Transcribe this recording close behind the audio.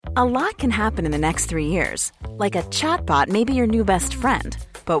A lot can happen in the next 3 years. Like a chatbot may be your new best friend.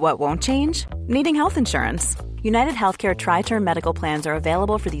 But what won't change? Needing health insurance. United Healthcare Tri-Term Medical Plans are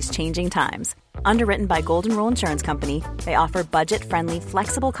available for these changing times. Underwritten by Golden Rule Insurance Company, they offer budget-friendly,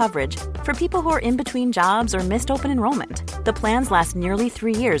 flexible coverage for people who are in between jobs or missed open enrollment. The plans last nearly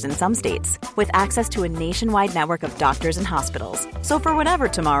 3 years in some states, with access to a nationwide network of doctors and hospitals. So for whatever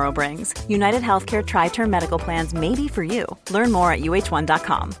tomorrow brings, United Healthcare Tri-Term Medical Plans may be for you. Learn more at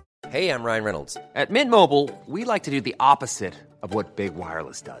uh1.com. Hey, I'm Ryan Reynolds. At Mint Mobile, we like to do the opposite of what Big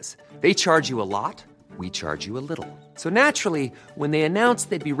Wireless does. They charge you a lot. We charge you a little. So naturally, when they announced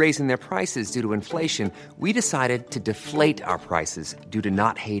they'd be raising their prices due to inflation, we decided to deflate our prices due to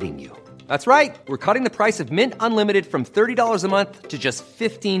not hating you. That's right. We're cutting the price of Mint Unlimited from $30 a month to just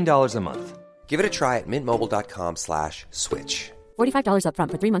 $15 a month. Give it a try at mintmobile.com/switch. $45 up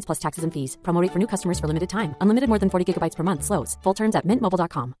front for 3 months plus taxes and fees. Promo rate for new customers for limited time. Unlimited more than 40 gigabytes per month. Slows full terms at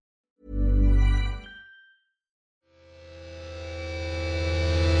mintmobile.com.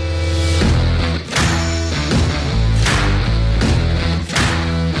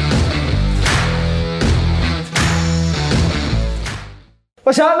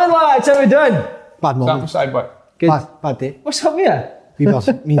 What's happening, lads? How we doing? Bad morning. Good. Bad day. What's up here? Me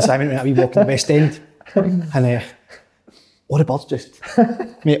and Simon went a wee walk in the West End, and all the birds just,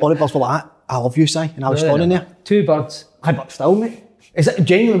 mate, all the birds were like, I love you, Si, and I was standing there. 2 birds. Aye, but still, mate. Is it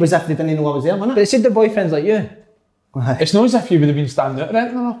genuinely as if they didn't know I was there, wasn't But it? they said the boyfriend's like you. It's not as if you would have been standing out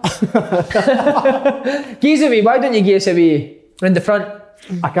right now. Geese a wee, why don't you give us a wee round the front?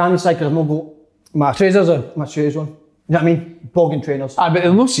 I can't say because I've not got my Trousers on. my shoes on. You know what I mean? Bogging trainers. But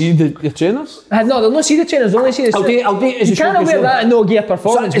they'll not see the trainers. No, they'll not see the trainers, they'll only see the I'll do it as You a show can't goes wear on. that and not give a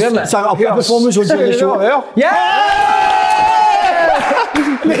performance, will you? So I'll put a performance on during the show. Yeah!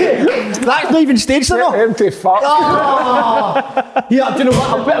 That's not even staged, though. Empty fuck. Yeah, do you know what?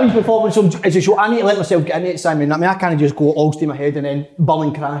 I'll put a wee performance on as a show. I need to let myself get into it, Simon. I mean, I can't just go all steam ahead and then burn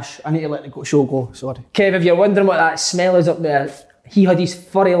and crash. I need to let the show go, sorry. Kev, if you're wondering what that smell is up there, he had his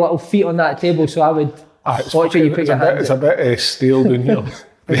furry little feet on that table, so I would watch where you put your hands. It's a bit steel down here.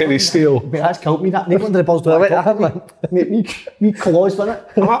 Very steel. But that's killed me, that. They wonder the balls Well, don't I have talk. Mate, me claws, wasn't it?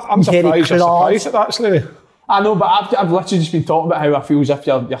 I'm surprised you're surprised at that, Slaney. I know, but I've literally just been talking about how I feel as if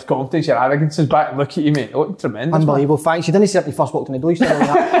your confidence, your arrogance is back. Look at you, mate. You look tremendous. Unbelievable. Thanks. You didn't say it when you first walked in the door. You said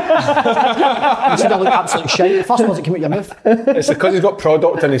that. You said I look absolutely shite. The first words that came out your mouth. It's because he's got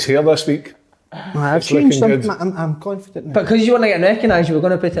product in his hair this week. I've It's changed looking something. I'm confident now. But because you weren't getting recognised, you were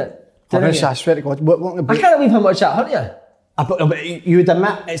going to put it. I swear to God. I can't believe how much that hurt you. But you would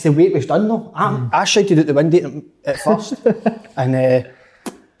admit it's the way it was done, though. I shouted out the window at first.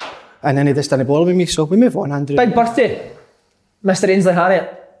 And then he just didn't bother with me, so we move on, Andrew. Big birthday, Mr. Ainsley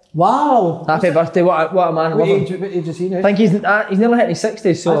Harriott. Wow. Happy birthday, what a man. What Love him. age is he now? I think he's nearly hitting his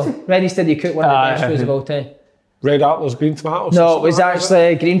 60s, so Ready Steady Cook, one of the best shows of all time. Red apples, green tomatoes. No, it was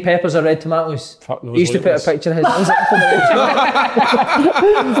actually green peppers or red tomatoes. Fuck knows He used to what put it a was. picture of his.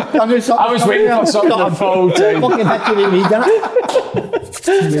 I was waiting for something to fall down. Fucking victory me, didn't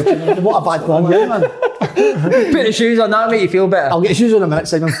it? What a bad plan, yeah, man. Put the shoes on, that'll make you feel better. I'll get the shoes on in a minute,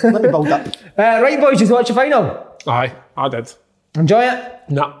 Simon. Let me build up. Right, boys, just watch the final. Aye, I did. Enjoy it.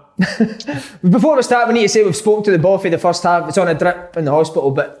 Nah. Before we start, we need to say we've spoken to the boy for the first half. It's on a drip in the hospital,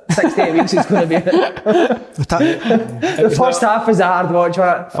 but 6 to 8 weeks is going to be it. The first half was a hard watch,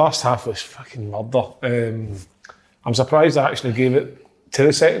 wasn't it? First half was fucking murder. I'm surprised I actually gave it to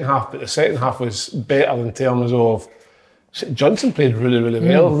the second half, but the second half was better in terms of Johnson played really, really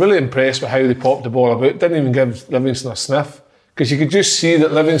well. Really impressed with how they popped the ball about. Didn't even give Livingston a sniff, because you could just see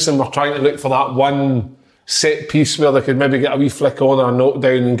that Livingston were trying to look for that one set piece where they could maybe get a wee flick on or a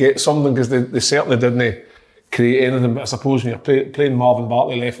knockdown and get something, because they certainly didn't create anything. But I suppose when you're playing Marvin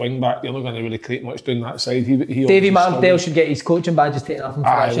Bartley left wing back, you're not going to really create much down that side. Davy Martindale should get his coaching badges taken off him for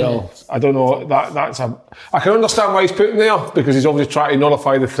that, shouldn't he? I don't know. I can understand why he's put him there, because he's obviously trying to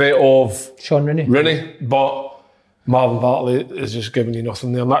nullify the threat of Sean Rooney. But Marvin Bartley is just giving you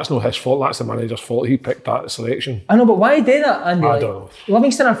nothing there, and that's not his fault. That's the manager's fault. He picked that selection. I know, but why do that, Andy? I don't know.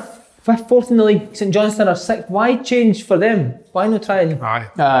 Livingston are fourth in the league, St Johnstone are sixth. Why change for them? Why not try and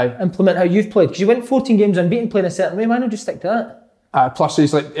implement how you've played? Because you went 14 games unbeaten playing a certain way. Why not just stick to that? Plus,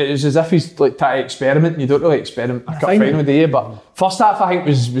 it's like it was as if he's like trying to experiment. You don't really experiment. I got fine with the year, but first half I think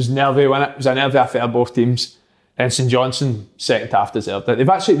was nervy. When it was a nervy affair, both teams. And St Johnstone second half deserved it.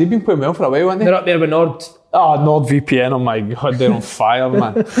 They've been playing well for a while, haven't they? They're up there with Nord. Oh, NordVPN, oh my God, they're on fire,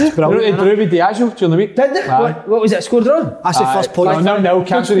 man. They drew with Diageo during the week. Did they? What was it, score draw? That's the first point. No,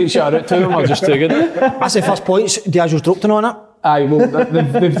 cancelled each other out to them, or just too good. That's the first points. Diageo's dropped in on it. Aye, well,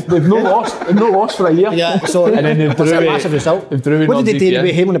 they've no lost. They've no lost for a year. Yeah, so and then they've drew a massive result. They've drew. What did they do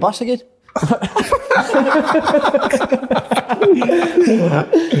away home on the bus again?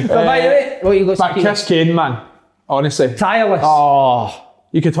 What you got? But Chris Kane, man, honestly, tireless. Oh,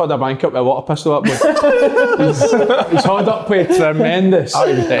 you could hold a bank up with a water pistol up. He's held up with tremendous. That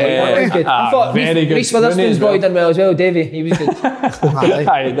was good. I thought very good. Reece Witherspoon's boy done well as well. Davy, he was good.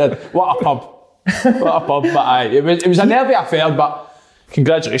 Aye, he did. What a pub. What a pub. But aye, it was a nervy affair. But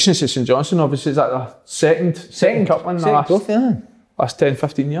congratulations to St Johnstone. Obviously, is that the second cup win in the last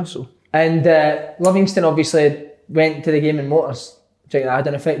 10-15 years? So. And Livingston obviously went to the game in motors. Do you think that had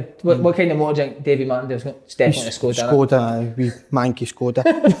an effect? What kind of motor do you think Davy Martindale's got? It's definitely a Skoda. Skoda, wee manky Skoda.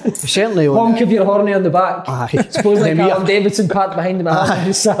 Certainly on. Honk if you're horny on the back. Aye. Supposedly Callum Davidson parked behind him.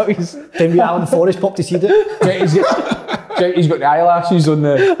 Then we Alan Forrest popped his head out. He's got the eyelashes on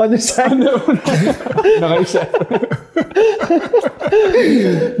the side.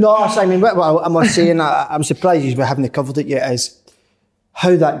 No, Simon, what I must say, and I'm surprised we haven't covered it yet, is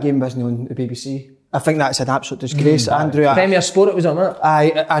how that game wasn't on the BBC. I think that's an absolute disgrace, Andrew. Premier Sport it was on, wasn't it?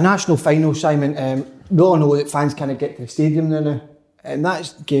 Aye, a national final, Simon. We all know that fans can't get to the stadium now, and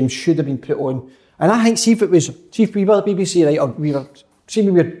that game should have been put on. And I think, see if we were the BBC, right, or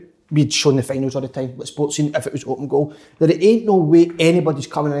we'd shown the finals all the time, like sports scene, if it was open goal, there ain't no way anybody's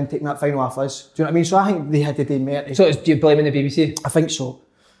coming in and taking that final off us. Do you know what I mean? So I think they had to do more. So do you blaming the BBC? I think so.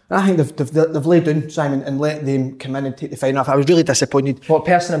 I think they've laid down, Simon, and let them come in and take the final off. I was really disappointed. What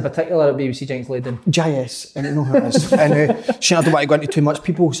person in particular at BBC Jinx laid down? JS, and I know who it is. And I don't want to go into too much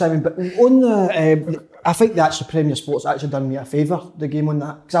people, Simon, but on the, I think the actual Premier Sports actually done me a favour, the game on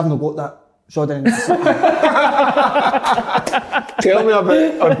that, because I've not got that. So I didn't. Tell me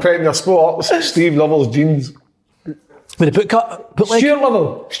about on Premier Sports, Steve Lovell's jeans. With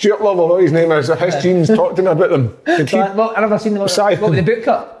the Stuart Lovell, what his name is. His jeans, talk to me about them. Well, I've never seen them. What with the boot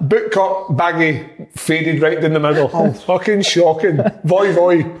cut? Boot cut, baggy, faded right down the middle. Oh, fucking shocking.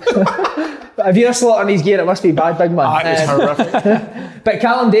 Voy. If you're slaughtering his gear, it must be bad, big man. It was horrific. But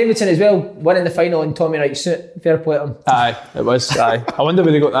Callum Davidson as well, winning the final in Tommy Wright's suit. Fair play to him. Aye, it was. Aye. I wonder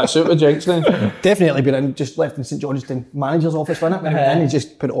where they got that suit with Jinx then. Definitely been in, just left in St Johnstone manager's office, wasn't it? And he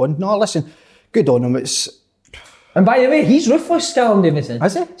just put it on. No, listen, good on him. And by the way, he's ruthless, Callum Davidson.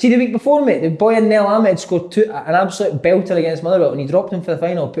 Is he? See, the week before, mate, the boy in Nell Ahmed scored an absolute belter against Motherwell, and he dropped him for the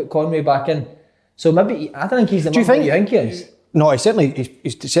final, put Conway back in. So maybe, I don't think he's the man that you think he is. No, he's certainly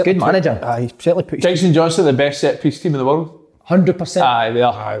good manager. He's certainly put Jinx and Johnson, the best set piece team in the world. 100%. Aye, they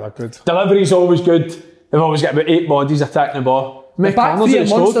are. Aye, they're good. Delivery's always good. They've always got about 8 bodies attacking the ball. The back three are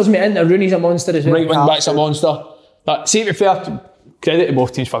monsters, mate, and Rooney's a monster as well. Right wing back's a monster. But see, to be fair, credit to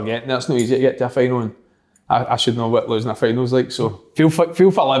both teams for getting there. It's not easy to get to a final, and I should know what losing a final's like. So feel for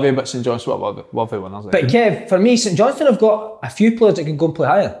Livy, but St Johnstone will love the winners. But Kev, for me, St Johnstone have got a few players that can go and play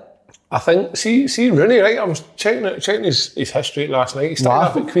higher. I think, see Rooney, right? I was checking his history last night. He started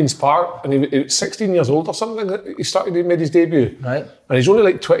off at Queen's Park, and he was 16 years old or something. He made his debut. Right. And he's only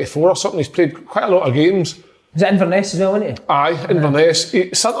like 24 or something. He's played quite a lot of games. Was it Inverness as well, wasn't he? Aye, Inverness.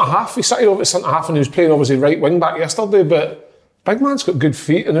 Centre-half. He started off at centre-half and he was playing obviously right wing-back yesterday, but big man's got good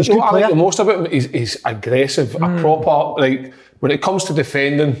feet. And what I like the most about him, he's aggressive, a proper, like, when it comes to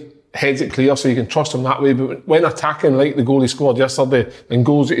defending, heads it clear so you can trust him that way, but when attacking, like the goal he scored yesterday and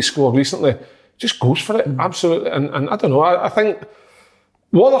goals that he scored recently, just goes for it, absolutely. And I don't know, I think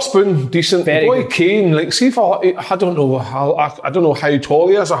Witherspoon, decent. Very boy good. Kane, like, see if I don't know how tall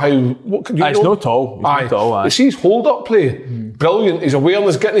he is or how. What could you? He's not tall. He's not tall. Aye. See his hold-up play, brilliant. His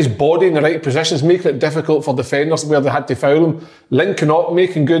awareness, getting his body in the right positions, making it difficult for defenders where they had to foul him, linking up,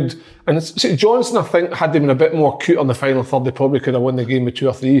 making good. And see, Johnson, I think, had they been a bit more cute on the final third, they probably could have won the game with 2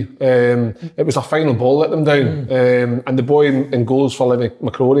 or 3. It was a final ball let them down, and the boy in goals for Lenny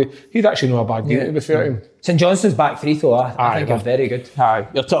McCrory, he'd actually know a bad game to be fair to him. St Johnstone's back three though, I think are very good. Aye,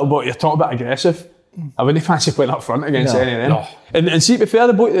 you're talking about aggressive. I wouldn't fancy playing up front against any of them. No. And see, to be fair,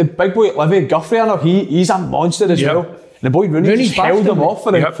 the big boy Livy, Guthrie, he's a monster as well. And the boy Rooney just held him off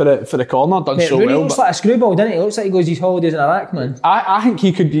for the corner, done so Rooney well. looks like a screwball, doesn't he? He looks like he goes his holidays in Iraq, man. I think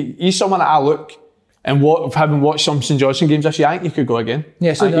he could be. He's someone that I look and having watched some St Johnstone games this year, I think he could go again.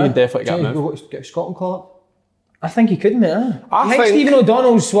 Yeah, so I think he could definitely get a move. Get a Scotland call up. I think he could, mate. I think Stephen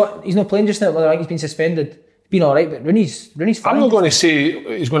O'Donnell's he's not playing just now. I think he's been suspended. Been all right, but Rooney's fine. I'm not going to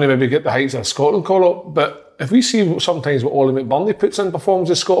say he's going to maybe get the heights of a Scotland call up, but if we see sometimes what Ollie McBurney puts in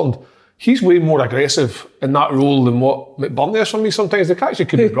performances in Scotland, he's way more aggressive in that role than what McBurney is for me sometimes. They actually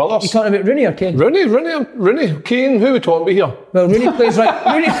could be brothers. You talking about Rooney or Kane? Rooney. Kane, who are we talking about here? Well, Rooney plays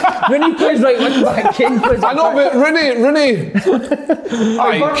right. Rooney plays right wing back. Kane plays. I know, but Rooney.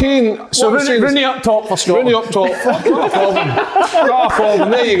 Aye, Kane. So Rooney up top for Scotland. Rooney up top. Got a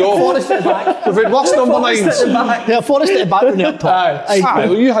problem. There you go. Forrest at the back. We've had worse number nines. Yeah, Forrest at the back, Rooney up top. Aye,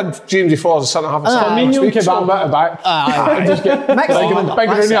 well, you had James Ford as a centre half. Firmino and Kebamba at the back. Aye. Just get big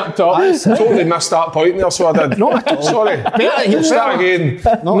Rooney up top. Totally missed that point there, so I did. Not at all. Sorry. Start again.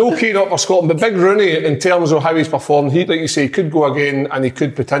 No Kane up for Scotland, but big Rooney in terms of how he's performed. He, like you say, could go again, and he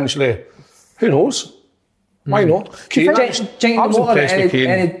could potentially. Who knows? Why not? Kane. I was impressed with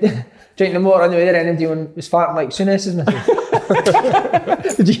Kane. Drinking the motor on the way there, and everyone was farting like Souness is missing.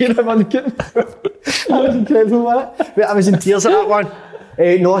 Did you hear him on the kit? That was incredible, wasn't it? Wait, I was in tears at that one.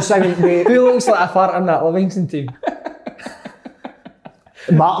 No, Simon. Who looks like a fart on that Livingston team?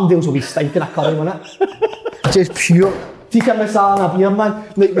 Martindale's will be stinking of curry, won't it? Just pure. Tikka masala and a beer, man.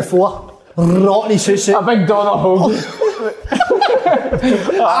 Night before. Rotten his suit. A big Donna Hogan.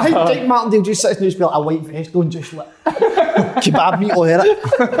 I think Martindale just sits in his like a white vest, don't just like kebab meat or it.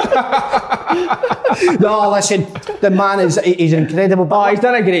 No, listen, the man he's incredible. But he's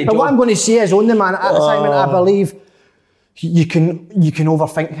done a great job. What I'm going to say is on the man at Simon, I believe you can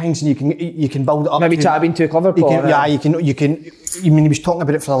overthink things and you can build it up. Maybe try being too clever, Paul. You can. I mean, he was talking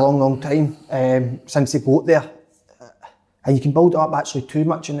about it for a long time since they got there. And you can build it up actually too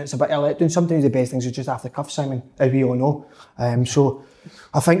much, and it's a bit of a letdown. Sometimes the best things are just off the cuff, Simon, as we all know. So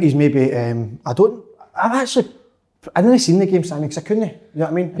I think he's maybe. I didn't see the game, Simon, because I couldn't. You know what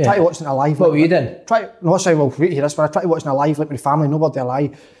I mean? I tried to watch it live. What were you doing? Wait here, but I tried to watch it live, like with the family, nobody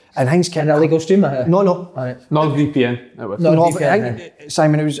alive. And things kept. An illegal stream? No. Right. Not VPN. VPN.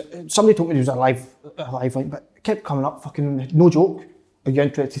 Simon, it was somebody told me it was a live link, but it kept coming up. Fucking no joke. Are you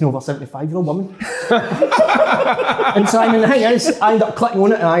interested in over 75-year-old woman? And Simon, the thing is, I ended up clicking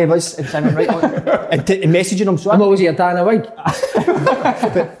on it, and I was, and Simon right on it, and messaging him. So what was he, a Diana Wig?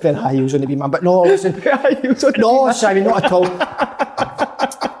 Very high heels on the wee man, but no, listen. No, Simon, not at all.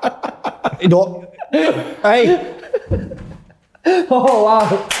 No. Hey. Oh, wow.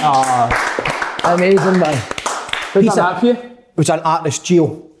 Amazing, man. Who's that for you? It was an artist,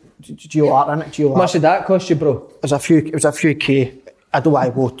 Geo Art, isn't it? Geo Art. How much did that cost you, bro? It was a few K. I don't want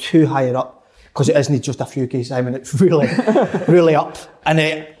to go too higher up because it isn't just a few K, Simon. It's really, really up. And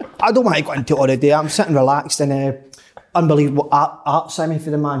I don't want to go into it all the day. I'm sitting relaxed and unbelievable art, Simon, for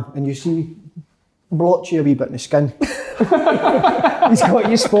the man. And you see, blotchy a wee bit in the skin. He's got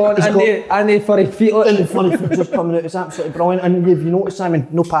you spot and the furry feet. And the furry feet just coming out. It's absolutely brilliant. And if you notice, Simon,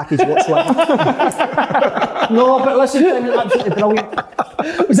 no package whatsoever. No, but listen, Simon, absolutely brilliant.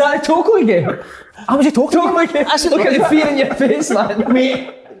 Was that a Tokyo game? I was a Tokyo game. Look at the fear in your face, man.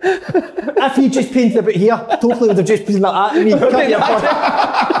 Mate, if he just painted about here, totally would have just been like that. Me, cut your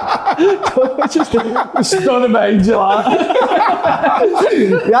just stunning behind you like that.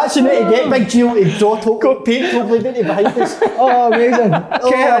 We actually need to get Big Gio to draw paint totally behind us. Oh, amazing.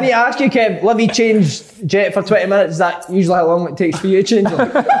 Kev, I need to ask you, Kev, Livy changed Jet for 20 minutes. Is that usually how long it takes for you to change it?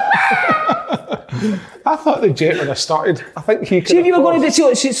 I thought the Jet would have started. I think he could. See, if you were going to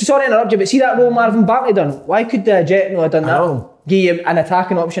do, sorry to interrupt you, but see that role Marvin Bartley done? Why could the Jet not have done that? Give you an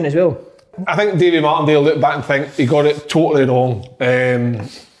attacking option as well. I think Davy Martindale looked back and think he got it totally wrong.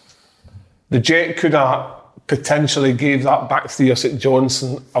 The Jet could have potentially gave that back three of St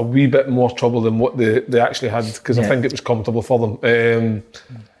Johnstone a wee bit more trouble than what they actually had, because I think it was comfortable for them.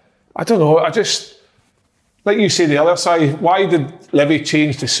 I don't know, I just, like you say the other side, why did Livy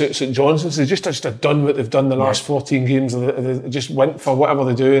change to suit St Johnstone's? They just have done what they've done the last 14 games. They just went for whatever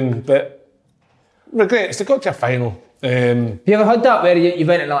they're doing, but regrets, they got to a final. Have you ever had that where you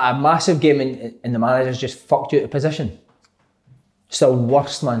went into like a massive game and the manager's just fucked you out of position? Still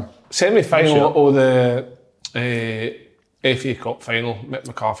worst, man. Semi-final of the FA Cup final, Mick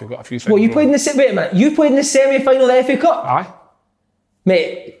McCarthy got a few things. Well, you played in the wait a minute. You played in the semi-final of the FA Cup? Aye.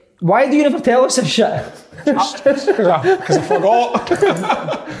 Mate, why do you never tell us this shit? Because I forgot.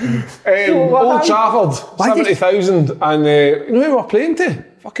 Old Trafford, 70,000, and you know who we were playing to?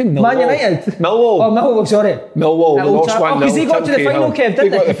 Fucking Millwall. Man United? Millwall. Oh, Millwall, sorry. Millwall, we lost 1-0. Because they got to the final, Kev, didn't they?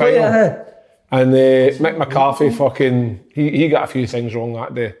 Got the final. And Mick McCarthy, fucking, he got a few things wrong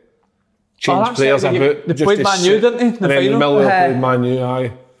that day. Changed players about. They played Man U, didn't they? In the final? Millwall played Man U,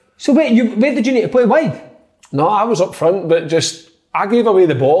 aye. So wait, where did you need to play wide? No, I was up front, but just, I gave away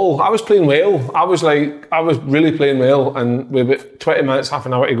the ball. I was playing well. I was really playing well, and with about 20 minutes, half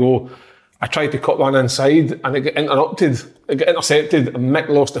an hour to go, I tried to cut one inside and it got intercepted, and Mick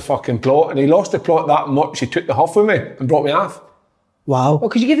lost the fucking plot, and he lost the plot that much, he took the huff with me and brought me off. Wow. Well,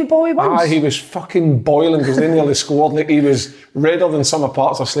 because you gave it Bowie once. He was fucking boiling because they nearly scored. Like, he was redder than some of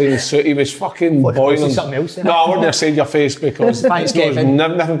parts of Slane's suit. He was fucking boiling. Something else then? No, I wouldn't have said your face because Thanks, Kevin.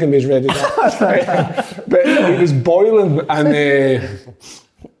 nothing can be as red as that. But he was boiling and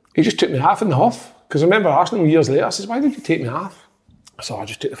he just took me half in the huff. Because I remember asking him years later, I says, why did you take me half? So I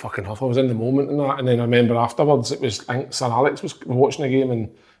just took the fucking huff. I was in the moment and that. And then I remember afterwards, it was, I think Sir Alex was watching the game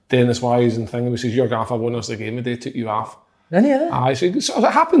and Dennis Wise and thing. And he says, your gaffer won us the game today, took you half. Yeah. So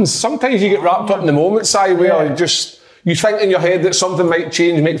it happens. Sometimes you get wrapped up in the moment, Si, where you think in your head that something might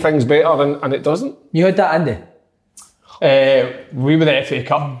change, make things better, and it doesn't. You heard that, Andy? We were the FA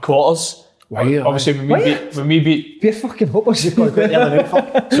Cup quarters. Obviously, when we beat. You're fucking hopeless. You've got to go there.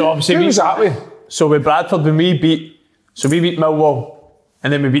 So obviously, who was that with? So with Bradford, when we beat Millwall,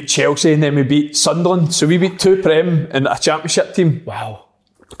 and then we beat Chelsea, and then we beat Sunderland. So we beat 2 Prem and a Championship team. Wow.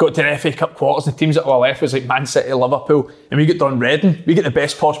 Got to the FA Cup quarters, the teams that were left was like Man City, Liverpool, and we got done Reading. We get the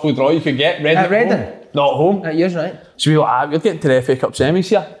best possible draw you could get. Reading at Reading? Home, not at home. Yours, right. So we were like, we're getting to the FA Cup semis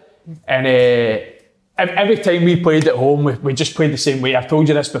here. And every time we played at home, we just played the same way. I've told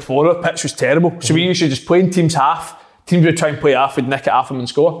you this before, our pitch was terrible. So we used to just play in teams half. Teams would try and play half, we'd nick it half them and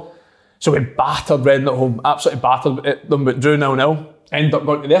score. So we battered Reading at home, absolutely battered them, but drew 0-0. Ended up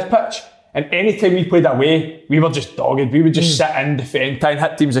going to their pitch. And any time we played away, we were just dogged. We would just sit in, defend, try and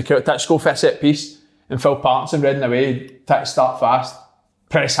hit teams like out, touch, go for a set piece. And Phil Parkinson, Reading away, try to start fast,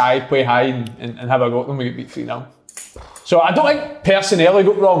 press high, play high, and have a go at them. We get beat 3-0. So I don't think personnel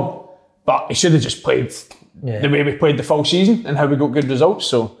got wrong, but he should have just played the way we played the full season and how we got good results.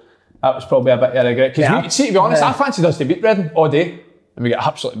 So that was probably a bit of a regret. Because to be honest, I fancied us to beat Reading all day, and we get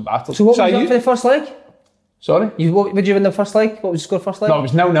absolutely battered. So what was you for the first leg? Sorry? What did you win the first leg? What was the score first leg? No, it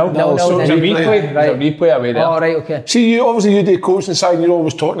was 0-0. So it was a replay. Right. It was a replay away there. Oh, right, okay. See, you do coaching side and you're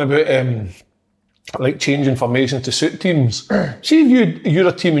always talking about like changing formations to suit teams. See if you're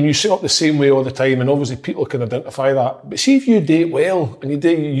a team and you set up the same way all the time, and obviously people can identify that. But see if you do it well and you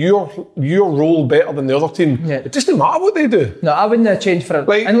do your role better than the other team, it doesn't matter what they do. No, I wouldn't have changed for it.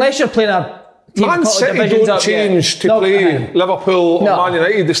 Like, unless you're playing a team. Man City don't change to play Liverpool or Man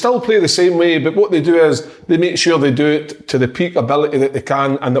United. They still play the same way, but what they do is they make sure they do it to the peak ability that they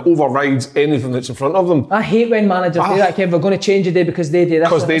can, and it overrides anything that's in front of them. I hate when managers do that, Kev. We're going to change the day because they do this.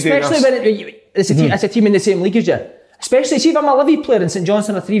 Because they do this. Especially when it's a team in the same league as you. Especially, see if I'm a Livy player and St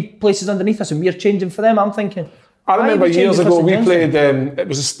Johnstone are 3 places underneath us and we're changing for them, I'm thinking... I remember years ago we played, it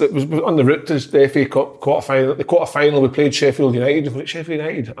was on the route to the FA Cup quarter-final. The quarter-final we played Sheffield United. Was it Sheffield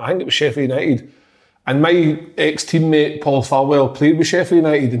United? I think it was Sheffield United. And my ex-teammate Paul Farwell played with Sheffield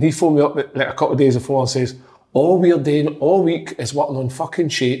United, and he phoned me up like a couple of days before and says, all we're doing all week is working on fucking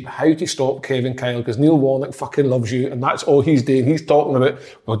shape, how to stop Kevin Kyle, because Neil Warnock fucking loves you, and that's all he's doing. He's talking about,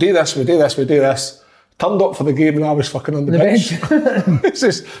 we'll do this, we'll do this, we'll do this. Turned up for the game and I was fucking on the bench.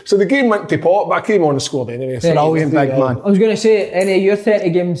 So the game went to pot, but I came on and scored anyway. So brilliant, big man. I was going to say, any of your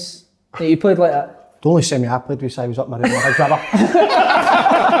 30 games that you played like that? The only semi I played with I was up my room with Big Brother.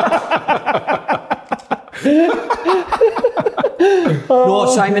 No,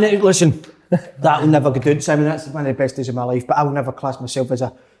 Simon, listen, that'll never get done, Simon. That's one of the best days of my life, but I will never class myself as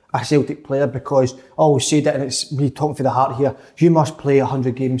a Celtic player, because I always said it, and it's me talking for the heart here, you must play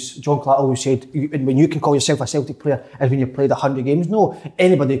 100 games. John Clark always said, when you can call yourself a Celtic player is when you've played 100 games. No,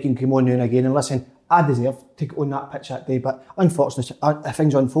 anybody can come on now and again, and listen, I deserve to go on that pitch that day, but unfortunately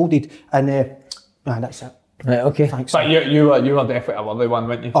things unfolded, and that's it. Right, okay. Thanks. But you were definitely a lovely one,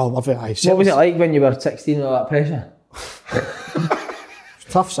 weren't you? Oh, lovely, aye. What was it like when you were 16 and all that pressure?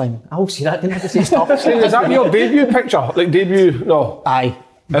 Tough, Simon. I will see that, didn't I just say it's tough? Is that your debut picture? Like debut? No. Aye.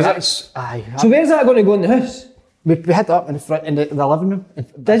 Is it? Aye. So where's that going to go in the house? We had it up in the front, in the living room.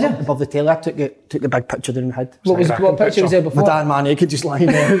 Did you? Above the telly. I took the big picture down the head. What picture was there before? My dad and my naked just lying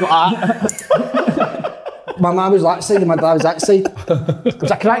there. My mum was that side and my dad was that side. It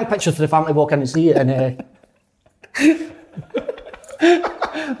was a cracking picture for the family to walk in and see it. And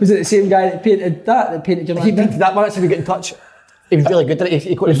was it the same guy that painted your man? He painted that one, so we get in touch. He was really good at it.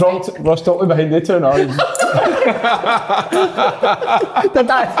 He got his Ross Totally behind the two now. The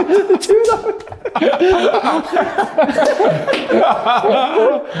two of them.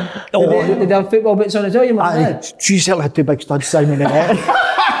 Did they have football bits on as well, your man? She certainly had 2 big studs, Simon, in it.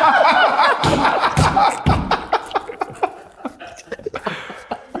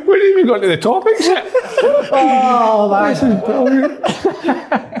 We didn't even go to the topics yet. Oh, that's brilliant.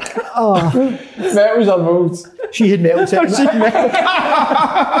 Metals are moulds. She had metals. Yeah,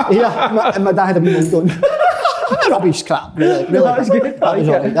 my dad had a mould on. Rubbish crap, really. That was good.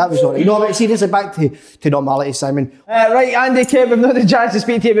 That was all right. No, but seriously, back to normality, Simon. Right, Andy, Kev, we've not had a chance to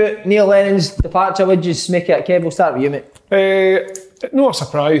speak to you about Neil Lennon's departure. Would you just make it? Kev, we'll start with you, mate. No a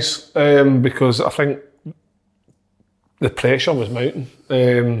surprise, because I think the pressure was mounting.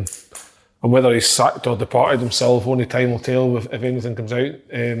 And whether he's sacked or departed himself, only time will tell if anything comes out,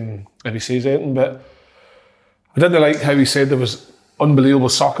 if he says anything. But I didn't like how he said there was unbelievable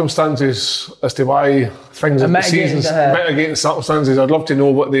circumstances as to why things in the season's mitigating circumstances. I'd love to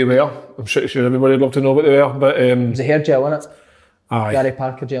know what they were. I'm sure everybody would love to know what they were. But it was a hair gel, wasn't it? Aye. Gary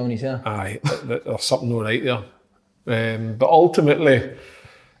Parker gel in his hair. Aye, there's something not right there. But ultimately,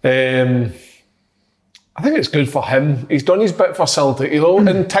 I think it's good for him. He's done his bit for Celtic.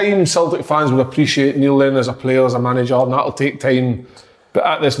 In time, Celtic fans would appreciate Neil Lennon as a player, as a manager, and that'll take time. But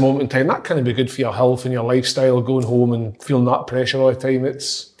at this moment in time, that can be good for your health and your lifestyle, going home and feeling that pressure all the time.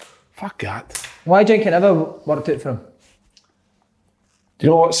 It's fuck that. Why do you think it never worked out for him? Do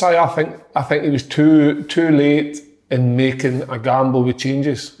you know what, Si? I think he was too late in making a gamble with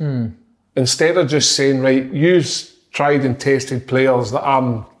changes. Instead of just saying, right, use tried and tested players that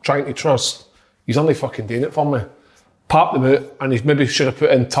I'm trying to trust, he's only fucking doing it for me. Popped them out, and he maybe should have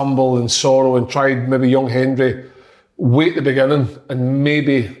put in Turnbull and Sorrow and tried maybe young Hendry way at the beginning, and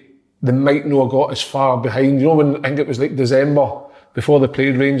maybe they might not have got as far behind. You know, when I think it was like December before they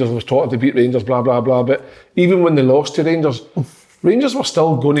played Rangers, I was taught to beat Rangers, blah, blah, blah. But even when they lost to Rangers, Rangers were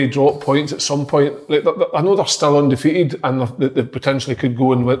still going to drop points at some point. Like, I know they're still undefeated and they potentially could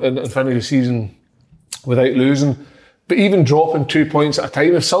go and finish the season without losing. But even dropping 2 points at a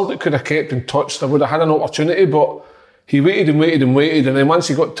time, if Celtic could have kept in touch, they would have had an opportunity. But he waited and waited and waited, and then once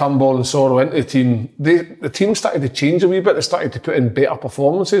he got Turnbull and Sorrow into the team, the team started to change a wee bit. They started to put in better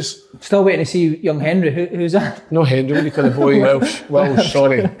performances. Still waiting to see young Henry. Who's that? No, Henry, what do you call the boy? Welsh,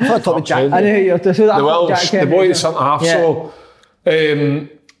 sorry. I thought Jack. I know you're the Welsh, the boy at centre half. Yeah. So, I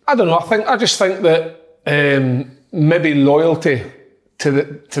don't know. I just think that maybe loyalty to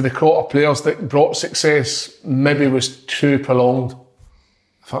the crowd of players that brought success maybe was too prolonged.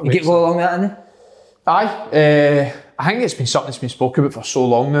 You get go along that, innit? Aye. I think it's been something that's been spoken about for so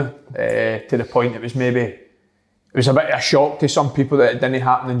long now, to the point it was a bit of a shock to some people that it didn't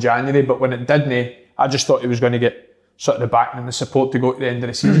happen in January, but when it didn't, I just thought he was going to get sort of the backing and the support to go to the end of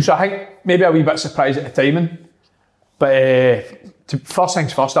the season. So I think maybe a wee bit surprised at the timing. But first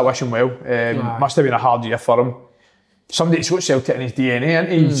things first, I wish him well. Must have been a hard year for him. Somebody that's got Celtic in his DNA,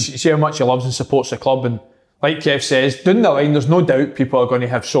 and you see how much he loves and supports the club. And like Kev says, down the line, there's no doubt people are going to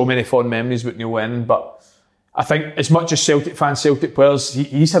have so many fond memories with Neil Lennon. But I think as much as Celtic fans, Celtic players,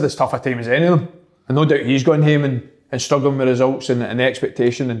 he's had as tough a time as any of them. And no doubt he's gone home and struggling with results and the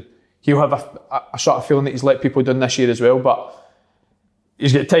expectation. And he'll have a sort of feeling that he's let people down this year as well. But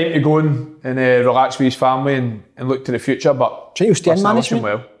he's got time to go and relax with his family and look to the future. But do you think he'll stay in management?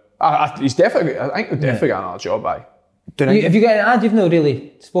 Well. He's definitely. I think he'll definitely get another job. Aye. Have you got an ad? You've not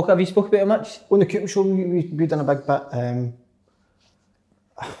really spoke. Have you spoke about it much? On the Cooper show, we've done a big bit.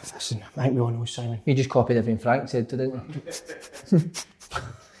 Listen, I think we all know Simon. You just copied everything Frank said, didn't you?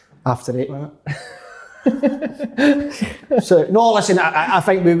 After 8 minutes. So no, listen. I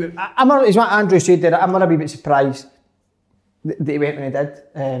think it's what Andrew said there. I'm a wee bit surprised that he went when he did.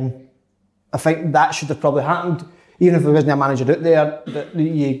 I think that should have probably happened, even if there wasn't a manager out there. That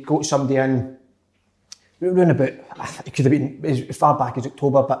you got somebody in. Around about, it could have been as far back as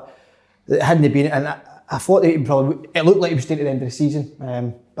October, but it hadn't been. And I thought that it looked like he was staying at the end of the season.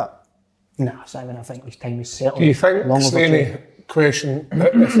 But no, Simon, I think his time is settled. Do you think, Slaney, question,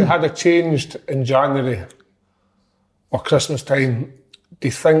 if it had changed in January or Christmas time, do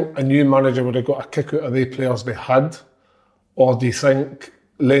you think a new manager would have got a kick out of the players they had? Or do you think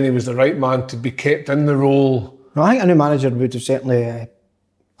Lenny was the right man to be kept in the role? No, I think a new manager would have certainly...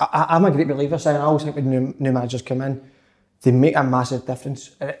 I'm a great believer, Simon. I always think when new managers come in, they make a massive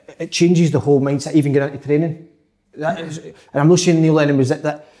difference. It changes the whole mindset, even getting into training. And I'm not saying Neil Lennon was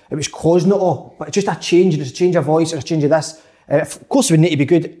that it was causing it all, but it's just a change. It's a change of voice, it's a change of this. Of course, it would need to be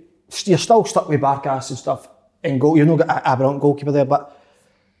good. You're still stuck with Barkas and stuff in goal. You've not got an aberrant goalkeeper there, but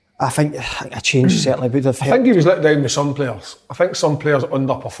I think a change certainly would have helped. I think he was let down with some players. I think some players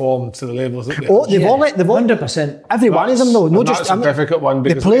underperformed to the levels that they all 100%. Every one of them though. Not just a difficult one.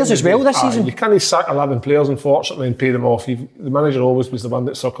 The players as well this season. You can't sack 11 players unfortunately and pay them off. The manager always was the one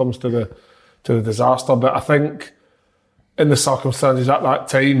that succumbs to the disaster. But I think in the circumstances at that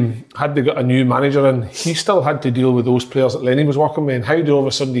time, had they got a new manager in, he still had to deal with those players that Lenny was working with. And how do all of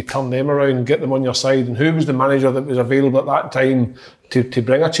a sudden you turn them around and get them on your side? And who was the manager that was available at that time to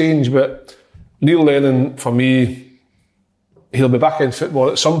bring a change? But Neil Lennon, for me, he'll be back in football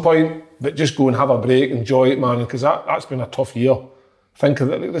at some point, but just go and have a break, enjoy it, man, because that's been a tough year. Think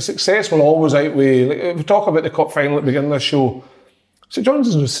of it, the success will always outweigh. If we talk about the cup final at the beginning of the show, St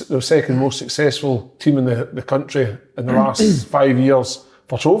Johnstone's was the second most successful team in the country in the last 5 years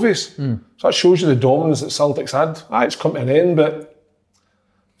for trophies. So that shows you the dominance that Celtic's had. It's come to an end, but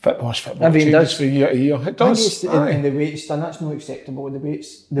football changes from year to year. It does. And the way it's done, that's not acceptable. The way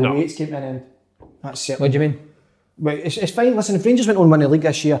it's came to an end. That's certain. What do you mean? But it's fine. Listen, if Rangers went on winning the league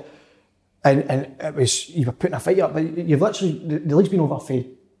this year, and it was, you were putting a fight up, but you've literally, the league's been over for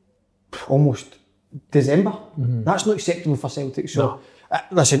almost December. That's not acceptable for Celtic. So,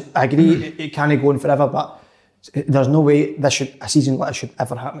 listen, I agree, it can't go on forever, but there's no way a season like this should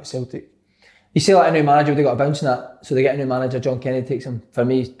ever happen at Celtic. You say like a new manager, they got a bounce in that, so they get a new manager, John Kennedy takes him. For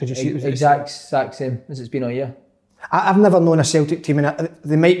me, did you see it was exact same as it's been all year. I've never known a Celtic team, and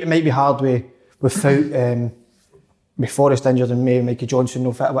it might be hard without Forrest injured and maybe Mikey Johnson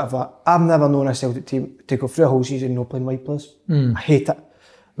no fit or whatever. I've never known a Celtic team to go through a whole season not playing wide players. I hate it.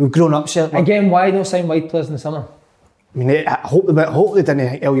 We've grown up Celtic. Again, why not sign wide players in the summer? I mean, I hope they didn't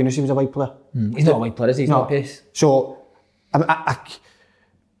think El Yunusi was a wide player. He's not a wide player, is he? He's not pace. So,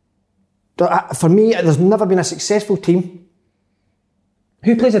 for me, there's never been a successful team.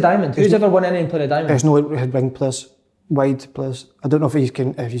 Who plays a diamond? Who's ever won any and played a diamond? There's no wing players, wide players. I don't know if you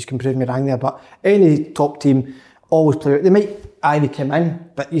can prove me wrong there, but any top team always play. They might come in,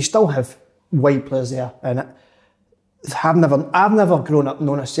 but you still have wide players there. And I've never grown up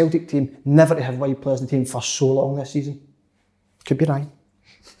known a Celtic team never to have wide players in the team for so long this season. Could be right.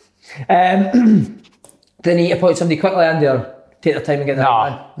 They need to appoint somebody quickly, Andy, or take their time and get the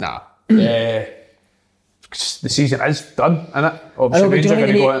right man? The season is done, isn't it? Obviously, Rangers are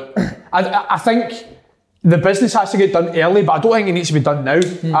going to go out. I think the business has to get done early, but I don't think it needs to be done now.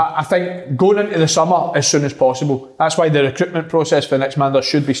 I think going into the summer as soon as possible. That's why the recruitment process for the next manager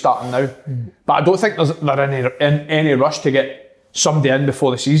should be starting now. But I don't think they're in any rush to get somebody in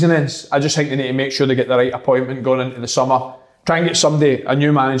before the season ends. I just think they need to make sure they get the right appointment going into the summer. Try and get somebody, a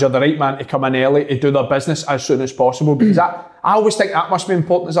new manager, the right man to come in early to do their business as soon as possible. Because I always think that must be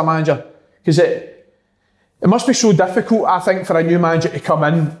important as a manager. Because it must be so difficult, I think, for a new manager to come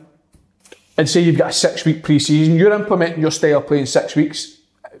in and say you've got a 6-week pre-season. You're implementing your style of play in 6 weeks.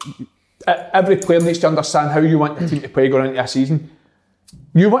 Every player needs to understand how you want the team to play going into a season.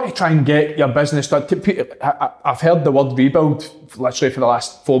 You want to try and get your business done. I've heard the word rebuild literally for the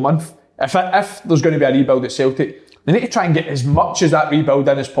last 4 months. If there's going to be a rebuild at Celtic, they need to try and get as much as that rebuild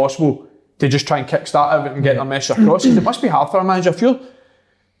in as possible to just try and kickstart everything and get their message across. It must be hard for a manager if you're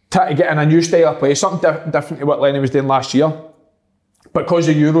trying to get in a new style of play, something different to what Lenny was doing last year. But because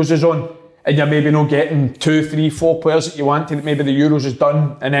the Euros is on, and you're maybe not getting 2, 3, 4 players that you want, and maybe the Euros is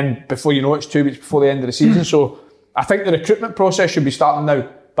done, and then before you know it's 2 weeks before the end of the season. So I think the recruitment process should be starting now.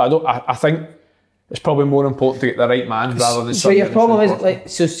 But I think it's probably more important to get the right man rather than. So your problem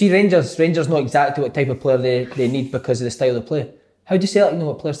is see Rangers know exactly what type of player they need because of the style of play. How do you say know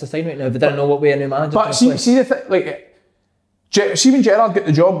what players to sign right now if they don't know what way a new manager? But see the thing, see when Gerrard got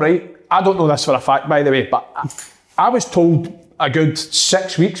the job, right? I don't know this for a fact, by the way, but I was told a good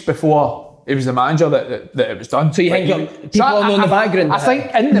 6 weeks before he was the manager that it was done. So you think people all know in the background? I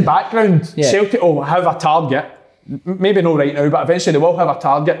think in the background, Celtic will have a target. Maybe not right now, but eventually they will have a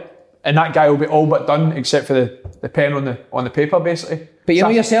target. And that guy will be all but done except for the pen on the paper, basically. But you know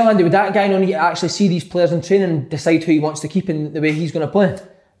yourself, Andy, would that guy not need to actually see these players in training and decide who he wants to keep in the way he's going to play?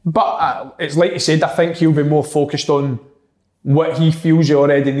 But it's like you said, I think he'll be more focused on what he feels he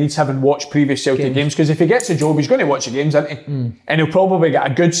already needs, having watched previous Celtic games. Because if he gets a job, he's going to watch the games, isn't he? And he'll probably get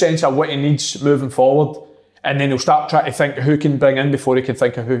a good sense of what he needs moving forward. And then he'll start trying to think of who can bring in before he can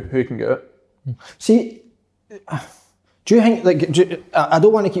think of who can get out. See, do you think, I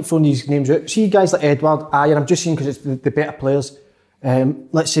don't want to keep throwing these names out. See guys like Edward, Ayer, I'm just saying because it's the better players.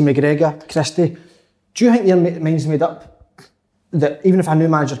 Let's say McGregor, Christie. Do you think their mind's made up that even if a new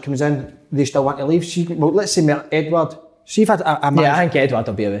manager comes in, they still want to leave? Let's say Edward. See if a manager... Yeah, I think Edward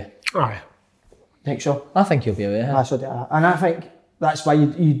will be away. Aye. Think so? I think he'll be away. And I think that's why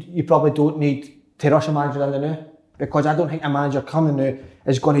you probably don't need to rush a manager in the new, because I don't think a manager coming now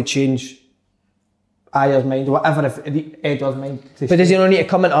is going to change Ayer's mind, whatever, if Edward's mind. But does he not need to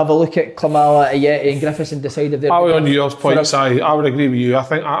come in and have a look at Klimala, Ajeti and Griffiths and decide if they're... I would on your points, I would agree with you. I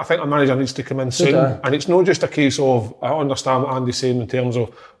think a manager needs to come in soon. And it's not just a case of, I understand what Andy's saying in terms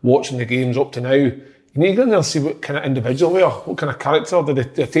of watching the games up to now. You need to go in there and see what kind of individual they are, what kind of character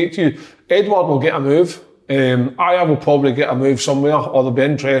did they take to you. Edward will get a move. Ayer will probably get a move somewhere, or there'll be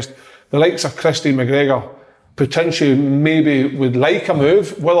interest. The likes of Christie, McGregor, potentially maybe would like a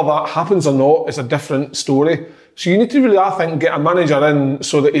move. Whether that happens or not is a different story. So you need to really, I think, get a manager in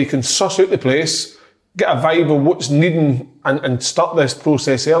so that he can suss out the place, get a vibe of what's needing and start this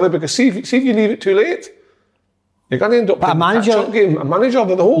process early. Because see if you leave it too late, You're going to end up playing a catch-up game. A manager,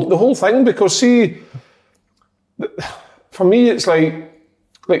 the whole thing, because see, for me, it's like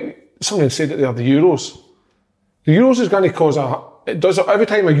somebody said it there, the Euros. The Euros is going to cause every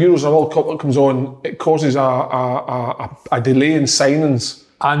time a Euros or World Cup comes on, it causes a delay in signings.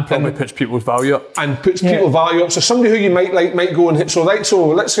 And probably puts people's value up. And puts people's value up. So somebody who you might go and hit. So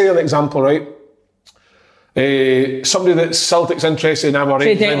let's say an example, right? Somebody that Celtic's interested in, goes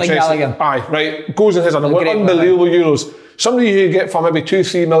and has an unbelievable Euros. Somebody who you get for maybe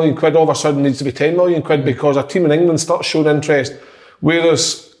 2-3 million quid all of a sudden needs to be 10 million quid because a team in England starts showing interest.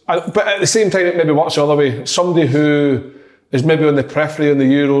 Whereas, but at the same time, it maybe works the other way. Somebody who is maybe on the periphery on the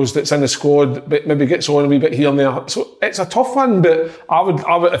Euros that's in the squad, but maybe gets on a wee bit here and there. So it's a tough one, but I would,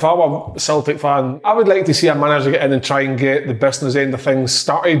 if I were a Celtic fan, I would like to see a manager get in and try and get the business end of things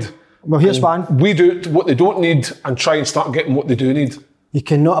started. Well, here's one. We do what they don't need and try and start getting what they do need. You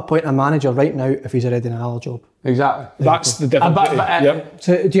cannot appoint a manager right now if he's already in another job. Exactly. That's the difference.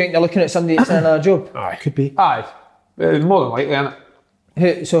 So do you think they're looking at somebody that's in another job? Aye. Could be. Aye. More than likely, isn't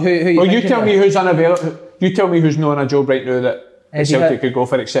it? Who you tell me who's unavailable. You tell me who's not in a job right now that Celtic could go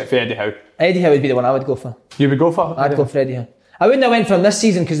for, except for Eddie Howe. Eddie Howe would be the one I would go for. You would go for? I'd go for Eddie Howe. I wouldn't have went for him this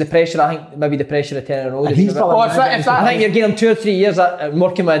season because the pressure, I think maybe the pressure of 10 in a row. I think you're getting him 2 or 3 years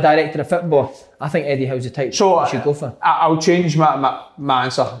working with a director of football. I think Eddie Howe's the type you should go for. I'll change my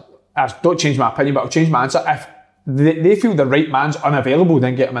answer. I don't change my opinion, but I'll change my answer. If they feel the right man's unavailable,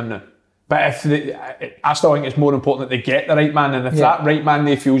 then get him in now. But I still think it's more important that they get the right man, and if that right man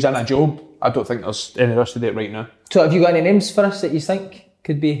they feel's in a job, I don't think there's any rush to do it right now. So have you got any names for us that you think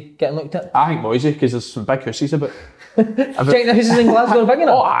could be getting looked at? I think Moisey, because there's some big hussies about. Do you think the hussies in Glasgow are big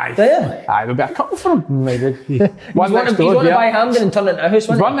enough? Oh, aye. Do you? Aye, there'll be a couple for him. Maybe. He's want to buy Hampden and turn it into a house,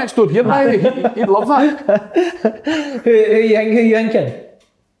 There's one next door here, he'd love that. Who you thinking?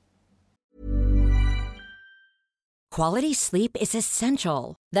 Quality sleep is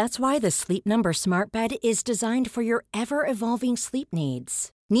essential. That's why the Sleep Number Smart Bed is designed for your ever-evolving sleep needs.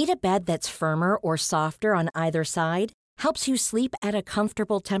 Need a bed that's firmer or softer on either side? Helps you sleep at a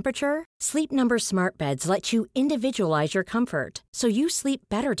comfortable temperature? Sleep Number Smart Beds let you individualize your comfort, so you sleep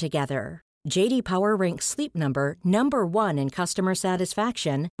better together. J.D. Power ranks Sleep Number #1 in customer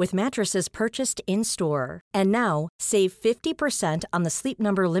satisfaction with mattresses purchased in-store. And now, save 50% on the Sleep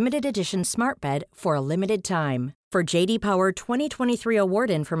Number Limited Edition Smart Bed for a limited time. For J.D. Power 2023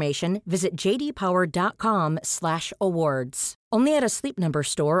 award information, visit jdpower.com/awards. Only at a Sleep Number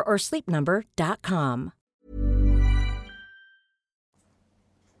store or sleepnumber.com.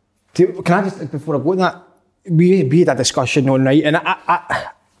 Can I just, before I go on that, we had a discussion on night, and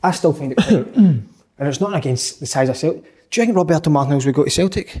I still find it quite, and it's not against the size of Celtic. Do you think Roberto Martinez would go to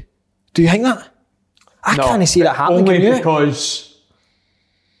Celtic? Do you think that? I can't see that happening. Only because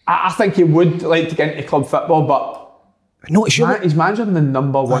I think he would like to get into club football, but he's managing the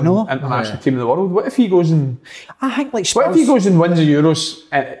 #1 international team in the world. What if he goes and... I think like Spurs. What if he goes and wins the Euros?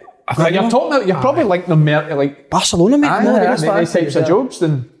 You're probably linking them to like Barcelona, mate. These types of jobs,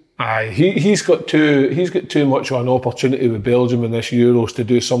 then... Aye, he's got too much of an opportunity with Belgium in this Euros to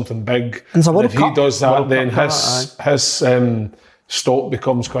do something big. And if he does that, then his stock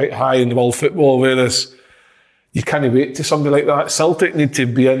becomes quite high in the world football. Whereas you can't wait to somebody like that. Celtic need to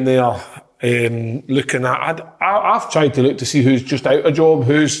be in there looking at. I've tried to look to see who's just out of job,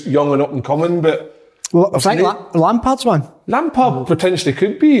 who's young and up and coming, but. Well, I think Lampard's one. Lampard potentially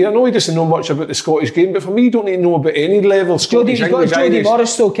could be. I know he doesn't know much about the Scottish game, but for me, you don't need to know about any level. He's got Jody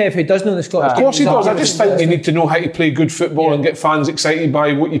Morris still, Kev, who does know the Scottish game. Of course he does. I just think you need to know how to play good football and get fans excited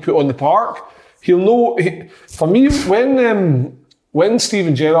by what you put on the park. He'll know. For me, when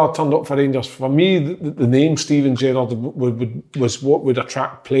Steven Gerrard turned up for Rangers, for me, the name Steven Gerrard was what would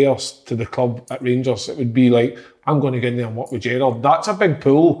attract players to the club at Rangers. It would be like, I'm going to get in there and work with Gerrard. That's a big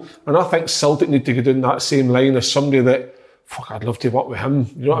pull. And I think Celtic need to get in that same line as somebody that, I'd love to work with him.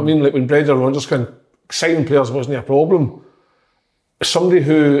 You know what I mean? Like when Brendan Rodgers signing players wasn't a problem. Somebody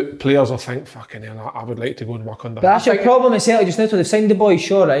who players will think, fucking hell, I would like to go and work under. But that's your problem at Celtic just now. So they've signed the boy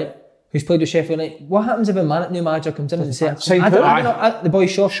Shaw, right? Who's played with Sheffield United. What happens if a new manager comes in and says, the boy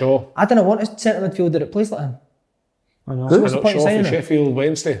Shaw? I don't want a centre midfielder that plays like him. I know. So what's the point of signing him? Sheffield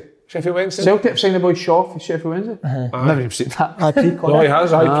Wednesday. Celtic signed the boy Shaw for Sheffield Wednesday. I've never even seen that. No, he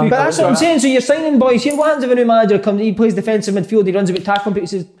has. But that's what I'm saying. So you're signing boys here. What happens if a new manager comes? He plays defensive midfield. He runs about tackling people. He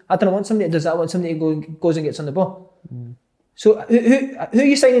says, "I don't want somebody that does that. I want somebody who goes and gets on the ball." So who are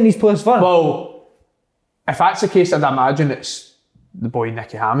you signing these players for? Well, if that's the case, I'd imagine it's the boy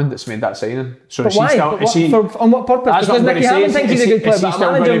Nicky Hammond that's made that signing. So but why? On what purpose? Because Nicky Hammond thinks he's a good player, but a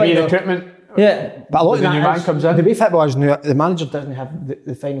manager might not. Yeah. But a lot of the new man that comes in. the way football is now, the manager doesn't have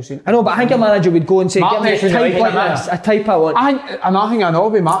the final say. I know, but I think a manager would go and say, give me a Martinez, type like like this, a type I want. Another thing I know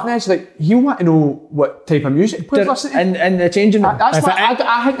about Martinez, like, he'll want to know what type of music players listen to. And the changing room.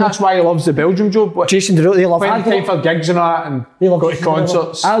 I think that's why he loves the Belgium job. But Jason Derulo, they love playing time for gigs and that, and go to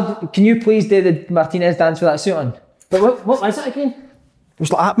concerts. Can you please do the Martinez dance with that suit on? But what was it again? It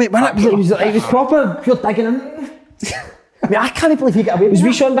was like that, mate. It was proper, pure digging in. I mean, I can't believe he got away with it.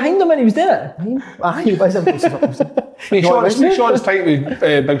 Was Sean behind him when he was doing it? He was. Sean's tight with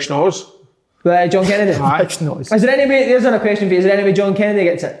Big Schnoz. John Kennedy? Big Schnoz. Is there any way, there's another question for you, is there any way John Kennedy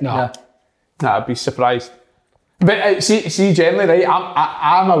gets it? No. I'd be surprised. But see, generally, right,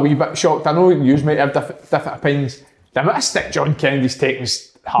 I'm a wee bit shocked. I know you might have different opinions. The amount of stick John Kennedy's taking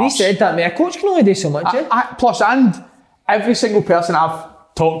is harsh. We said that, mate. A coach can only do so much, Plus, and every single person I've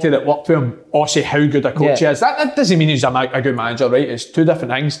talked to that worked for him or say how good a coach he is. That doesn't mean he's a good manager, right? It's two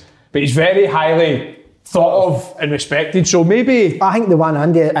different things. But he's very highly thought of and respected. So maybe... I think the one,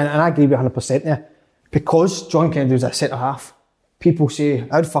 Andy, and I agree with 100% there, because John Kennedy was a centre half, people say,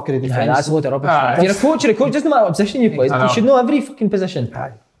 how the fuck are the defence? That's a load of rubbish. If you're a coach, doesn't matter what position you play. You should know every fucking position.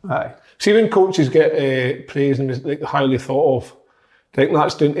 Aye. See, when coaches get praised and like, highly thought of, I think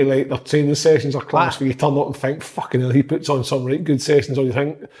that's down to like their training sessions or class where you turn up and think, fucking hell, he puts on some right good sessions, or you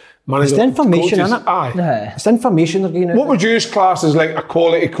think, it's the information, isn't it? Aye. It's the information they're getting. What would you class as like a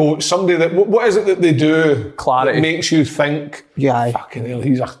quality coach? Somebody that, what is it that they do Clarity. that makes you think, fucking hell,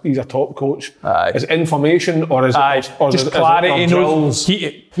 he's a top coach? Is it information or is it or just is clarity? It drills?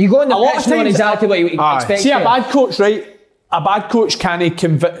 You go in the pitch knowing exactly what you expect. See, a bad coach, right? A bad coach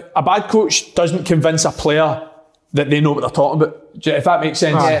a bad coach doesn't convince a player that they know what they're talking about. If that makes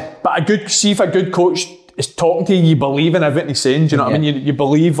sense. But if a good coach is talking to you, you believe in everything he's saying. Do you know what I mean? You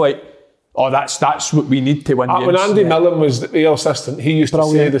believe like, oh, that's what we need to win games. When Andy Millen was the assistant, he used to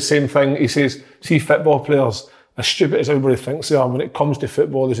say the same thing. He says, see, football players, as stupid as everybody thinks they are, when it comes to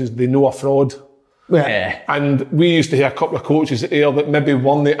football, he says they know a fraud. And we used to hear a couple of coaches here that maybe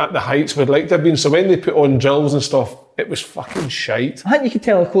weren't at the heights we'd like to have been. So when they put on drills and stuff, it was fucking shite. I think you could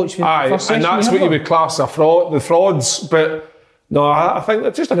tell a coach from the first and that's what you would class the frauds. But no, I think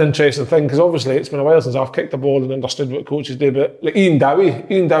it's just an interesting thing, because obviously it's been a while since I've kicked the ball and understood what coaches do. But like Ian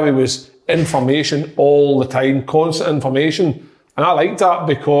Dowie was information all the time, constant information. And I liked that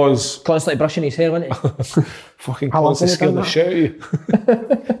because... Constantly brushing his hair, wasn't he? Fucking constantly scared the shit out of you.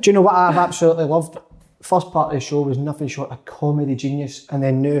 Do you know what I've absolutely loved? First part of the show was nothing short of comedy genius, and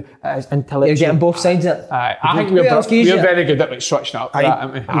then now it is intellectual. You're getting both sides of it. I think we're very good at switching up for that,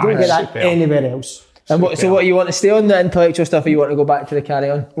 aren't we? You don't get that anywhere else. And so what, you want to stay on the intellectual stuff, or you want to go back to the carry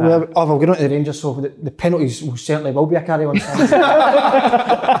on? Well, we'll go on to the Rangers, so the penalties will certainly be a carry on.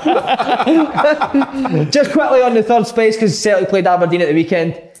 Just quickly on the third space, because Celtic played Aberdeen at the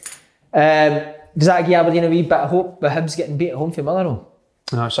weekend. Does that give Aberdeen a wee bit of hope with Hibs getting beat at home for Motherwell?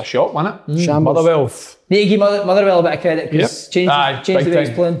 No, it's a shock, wasn't it? Shambles. Motherwell. Need to give Motherwell a bit of credit, because changed the way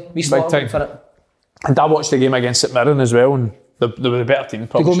he's playing. We slotted him for it. And I watched the game against St Mirren as well, and they were the better team.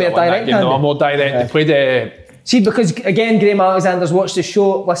 Probably more direct, more direct. They played... See, because again, Graham Alexander's watched the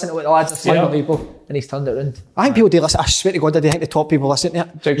show, listened to what the lads are saying, and he's turned it around. I think people do listen. I swear to God, I think the top people listen to it.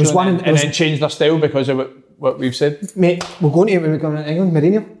 And then change their style because of what we've said. Mate, we're going to it when we're going to England.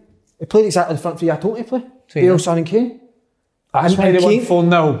 Mourinho, he played exactly the front three I told him to play. Bale, Son and Kane. That's why they won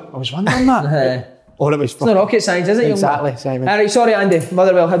 4-0. I was wondering that. Or it was. It's not rocket science, is it? Exactly, Simon. Alright, sorry, Andy.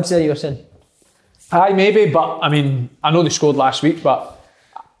 Motherwell, Hibs, you were saying. Aye, maybe, but I mean, I know they scored last week, but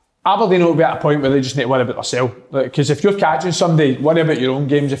Aberdeen will be at a point where they just need to worry about themselves. Because if you're catching somebody, worry about your own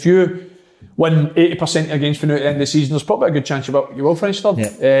games. If you win 80% of your games for now at the end of the season, there's probably a good chance you will finish third.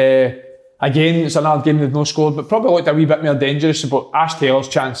 Yeah. Again, it's another game they've not scored, but probably looked a wee bit more dangerous. But Ash Taylor's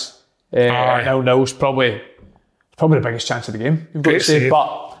chance, 0-0's probably the biggest chance of the game, you've got to say.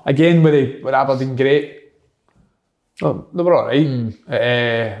 But again, with Aberdeen, great. Well, they were alright.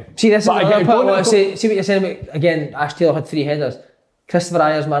 See, this is another part I want to say. See what you're saying about, again, Ash Taylor had 3 headers. Christopher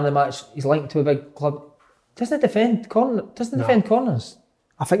Ayers, man of the match, he's linked to a big club. Doesn't defend corners.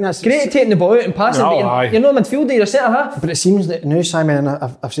 I think that's great at taking the ball out and passing, but you're not a midfielder, you're a centre half. But it seems that now, Simon,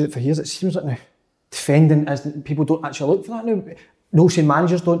 and I've said it for years, it seems like now defending people don't actually look for that now. No, saying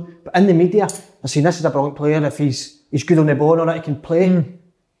managers don't, but in the media, they're saying this is a brilliant player. If he's good on the ball, or that he can play.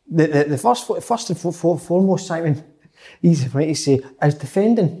 The first and foremost, Simon, easy for me to say, is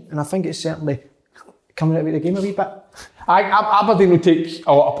defending, and I think it's certainly coming out of the game a wee bit. Aberdeen will take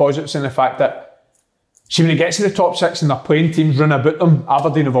a lot of positives in the fact that, see, when it gets to the top 6 and they're playing teams run about them,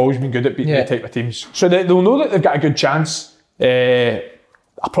 Aberdeen have always been good at beating the type of teams. So they'll know that they've got a good chance. I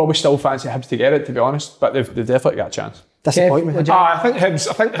probably still fancy Hibs to get it, to be honest, but they've definitely got a chance. Disappointment. I think Hibs.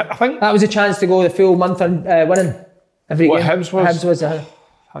 I think That was a chance to go the full month and winning every What, game. Hibs was? Hibs was.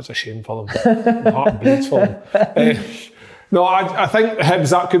 That's a shame for them. My heart bleeds for them. No, I think Hibs,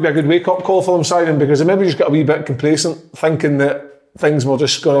 that could be a good wake-up call for them, Simon, because they maybe just got a wee bit complacent, thinking that things were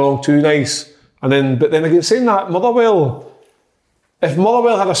just going along too nice. But then again, saying that, Motherwell, if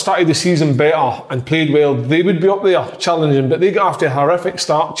Motherwell had started the season better and played well, they would be up there challenging, but they got after a horrific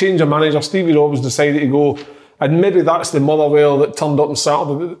start, change of manager, Stevie Roberts decided to go, and maybe that's the Motherwell that turned up on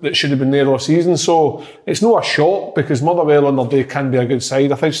Saturday that should have been there all season. So it's not a shock, because Motherwell on their day can be a good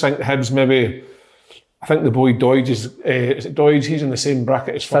side. I just think the Hibs maybe, I think the boy Doidge is it Doidge? He's in the same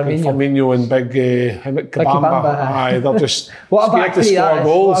bracket as fucking Firmino and Big Kabamba. Aye, they're just What a back scared to three score that is.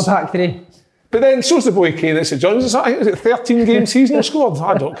 goals. What a back three. But then so's the boy Kane at St John's. Is it 13 game season he scored?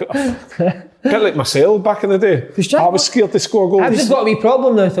 I don't bit like myself back in the day. I was scared to score goals. Hibs have got a wee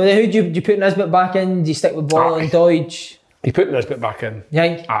problem now. So who do you put Nisbet back in? Do you stick with Boyle and Doidge? He put Nisbet back in. You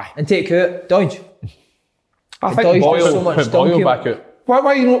think? Aye. And take who out? Doidge. I think Doidge Boyle. does so much Put Boyle stunk back out.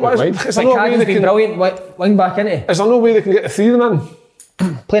 Why you know? Is there no way McCann's they been can? brilliant. Wing back, innit? Is there no way they can get the three of them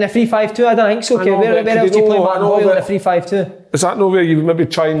in? Playing a 3-5-2, I don't think so. I Okay, know, where but else do do you you play know- Martin I know, Boyle in a but- 3-5-2? Is that no way you would maybe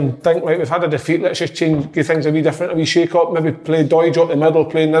try and think, right, we've had a defeat, let's just give things a wee different, a wee shake up, maybe play Doidge up the middle,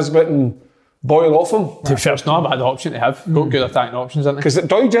 play Nisbet and Boyle off him? To be fair, it's not a bad option to have. Got good attacking options, isn't it? Because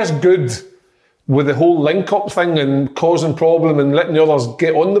Doidge is good with the whole link-up thing and causing problem and letting the others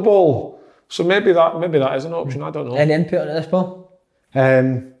get on the ball. So maybe that is an option, I don't know. Any input on this, Paul?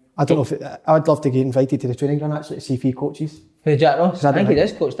 I don't know if I would love to get invited to the training ground actually to see if he coaches. Who, Jack Ross? I I don't think he think-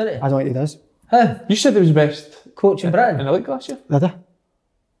 does coach, doesn't he? I don't think he does. Huh? You said he was best Coach in Britain. in the league last year. Did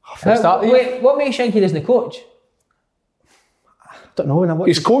I? Wait, what makes you think he doesn't coach? I don't know. When I watch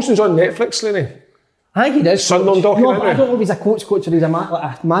His coaching's on Netflix, Lenny. I think he does. Sunderland coach. No, but I documentary. don't know if he's a coach or he's a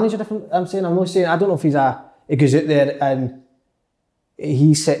manager. I'm not saying. I don't know if he goes out there and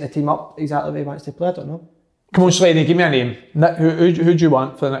he's setting the team up exactly the way he wants to play. I don't know. Come on, Slady, give me a name. Nick, who do you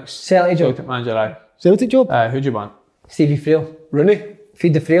want for the next Celtic job. Celtic manager? Aye. Celtic job. Who do you want? Stevie Frail. Rooney,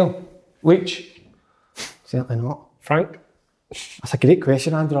 Feed the Frail. Leach? Certainly not. Frank. That's a great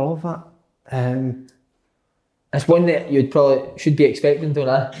question, Andrew. I love that. It's one that you'd probably should be expecting, don't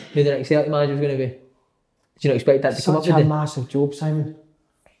I? Who the next Celtic manager is going to be. Did you not expect that to come up Such a today? massive job, Simon.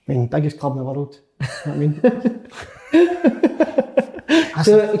 I mean, biggest club in the world. You know what I mean?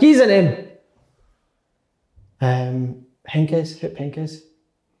 So he's a name. Henkes, Huip Henkes.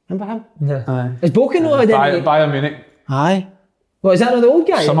 Remember him? No. Aye. Is Boken not had any? Bayern Munich. Aye. What, is that not the old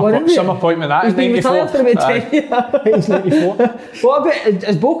guy? Some appointment that He's in been 94. retired for about 10 years. He's 94. What about,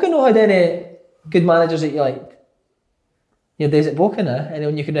 has Boken not had any good managers that you like? Your days at Boken,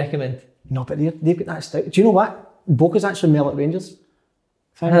 anyone you could recommend? No, but they've got that style. Do you know what? Boca's actually more like Rangers.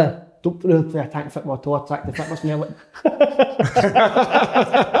 Simon, don't really play attacking football at all. Attack the fitness more like.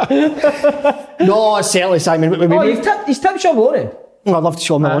 No, certainly, Simon. Oh, he's tipped Sean Maloney. I'd love to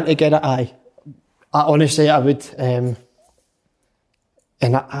show him on to get it. Aye. I honestly, I would. And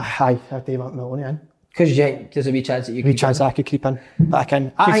I'd do want Maloney in. Because you think there's a wee chance that you Wee could chance I could creep in, but I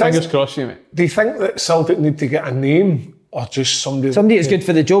can. I think Fingers crossed for you, mate. Do you think that Celtic need to get a name or just somebody? Somebody that's good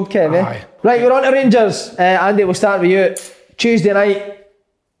for the job, Kev, eh? Aye. Right, we're on to Rangers. Andy, we'll start with you. Tuesday night,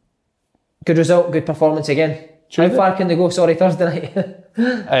 good result, good performance again. How far can they go? Sorry, Thursday night.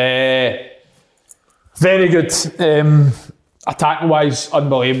 Very good. Attacking wise,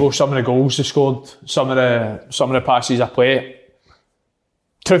 unbelievable. Some of the goals they scored, some of the passes they play.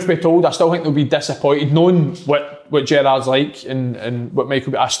 Truth be told, I still think they'll be disappointed, knowing what Gerrard's like and what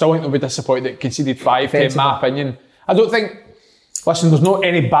Michael. I still think they'll be disappointed that conceded 5. In my opinion, I don't think. Listen, there's not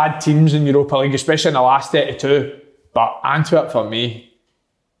any bad teams in Europa League, especially in the last 32. But Antwerp for me,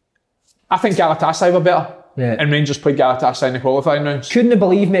 I think Galatasaray were better. Yeah. And Rangers played Galatasaray in the qualifying rounds. Couldn't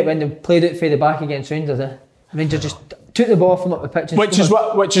believe, mate, when they played it for the back against Rangers. Rangers just took the ball from up the pitch. And Which is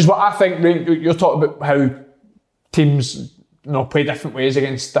what I think. You're talking about how teams play different ways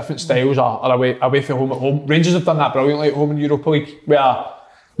against different styles or away from home at home. Rangers have done that brilliantly at home in Europa League, where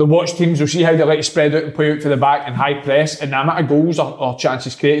the watch teams will see how they like to spread out and play out to the back and high press, and the amount of goals or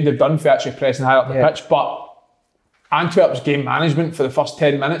chances created they've done for actually pressing high up the pitch. But Antwerp's game management for the first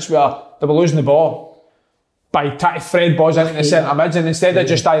 10 minutes, where they were losing the ball by trying to thread balls into the centre mids, and instead of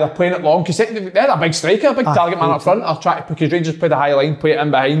just either playing it long, because they had a big striker, a big target man up front, or trying to, because Rangers played a high line, play it in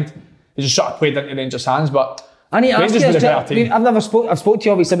behind. They just sort of played into Rangers' hands. But I need to ask Rangers you, were the better team. I've spoke to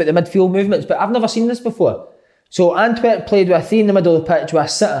you obviously about the midfield movements, but I've never seen this before. So Antwerp played with a 3 in the middle of the pitch with a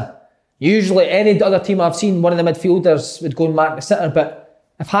sitter. Usually any other team I've seen, one of the midfielders would go and mark the sitter, but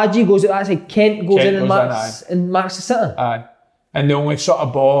if Hadji goes out that side, Kent goes in and marks the sitter. Aye. And the only sort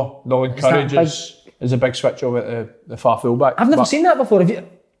of ball they'll encourage is is a big switch over to the far fullback. I've never seen that before.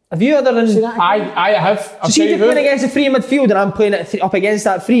 Have you other than... I have. So see if you're playing against a free midfield and I'm playing it up against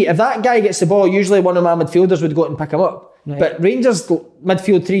that free, if that guy gets the ball, usually one of my midfielders would go out and pick him up. Right. But Rangers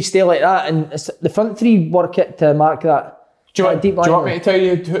midfield three stay like that, and it's the front three work it to mark that. Do you want me to tell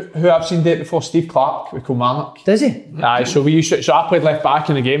you who I've seen do it before? Steve Clark with Kilmarnock. Does he? Aye, so I played left back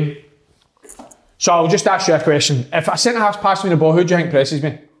in the game. So I'll just ask you a question. If a centre half's passing me the ball, who do you think presses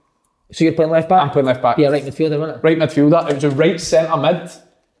me? So you're playing left back? I'm playing left back. Yeah, right midfielder, wasn't it? Right midfielder. It was a right centre mid.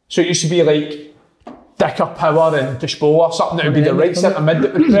 So it used to be like Dicker, Power and Dishbo or something. That would be the right centre mid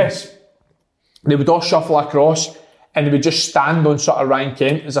that would press. They would all shuffle across and they would just stand on sort of Ryan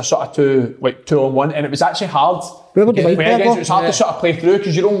Kent as a sort of 2-on-1, and it was actually hard. Where would the right player go? It was hard to sort of play through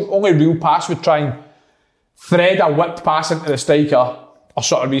because your only real pass would try and thread a whipped pass into the striker or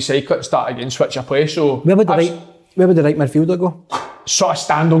sort of recycle it and start again, switch your play. So where would the right midfielder go? Sort of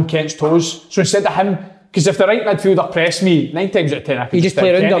stand on Kent's toes. So instead of him, because if the right midfielder pressed me, 9 times out of 10 I could just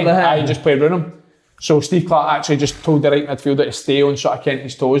play around him. I just play around him. So Steve Clark actually just told the right midfielder to stay on sort of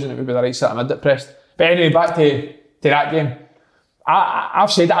Kent's toes, and it would be the right centre mid that pressed. But anyway, back to that game.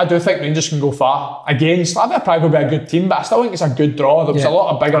 I've said that I do think Rangers can go far. Again, Slavia Prague will be a good team, but I still think it's a good draw. There was a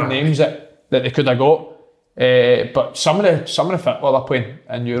lot of bigger names that they could have got. But some of the football they're playing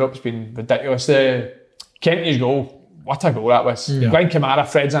in Europe has been ridiculous. The Kenty's goal, what a goal that was. Glenn Kamara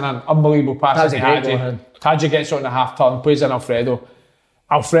threads in an unbelievable pass. Hadji gets on the half turn, plays in Alfredo.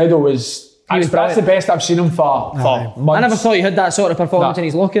 Alfredo was... That's the best I've seen him for months. I never thought he had that sort of performance in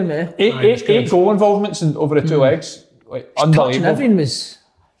his looking, man. Eight goal involvements over the 2 legs. Like, unbelievable. Everything was...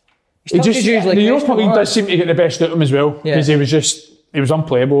 The Europa League does seem to get the best out of him as well, because he was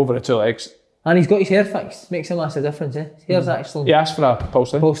unplayable over the 2 legs. And he's got his hair fixed, makes a massive difference. His hair's actually... He asked for a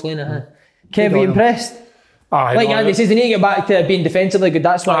pulse line. Kev, you impressed? Like Andy says, they need to get back to being defensively good.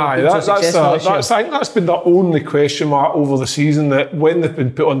 That's why I think that's been the only question mark over the season, that when they've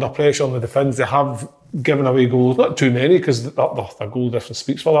been put under pressure on the defence, they have given away goals. Not too many, because the goal difference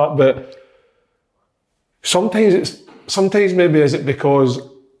speaks for that, but sometimes maybe is it because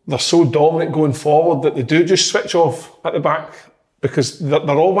they're so dominant going forward that they do just switch off at the back, because they're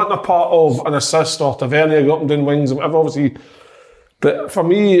all wanting a part of an assist or Tavernier go up and down wings and whatever, obviously. But for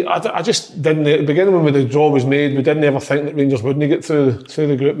me, I just didn't, at the beginning when the draw was made, we didn't ever think that Rangers wouldn't get through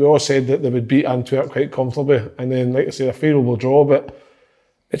the group. We all said that they would beat Antwerp quite comfortably, and then, like I say, a favourable draw. But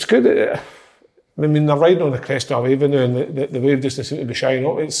it's good. I mean, they're riding on the crest of a wave now, and the wave doesn't seem to be shining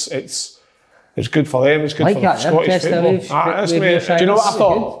up. It's good for them. It's good for Scottish football. Do you know what I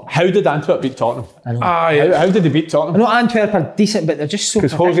thought? How did Antwerp beat Tottenham? How did they beat Tottenham? I know Antwerp are decent, but they're just so...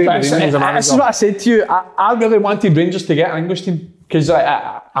 This is what I said to you. I really wanted Rangers to get an English team, because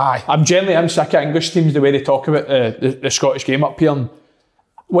I'm sick of English teams, the way they talk about the Scottish game up here. And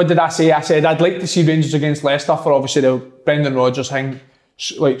what did I say? I said I'd like to see Rangers against Leicester for obviously the Brendan Rodgers thing,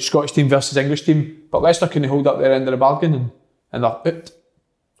 like Scottish team versus English team. But Leicester couldn't hold up their end of the bargain, and they're out.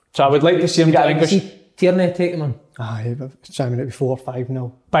 So I would like to see them get English. Tierney take them on. Simon, it'd be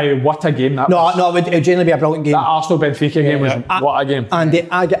 4-5-0. By what a game that was. No, it would generally be a brilliant game. That Arsenal-Benfica game was what a game. And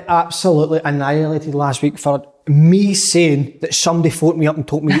I get absolutely annihilated last week for me saying that somebody phoned me up and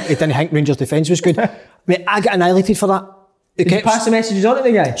told me they didn't think Rangers' defence was good. I mean, I get annihilated for that. Did you pass the messages on to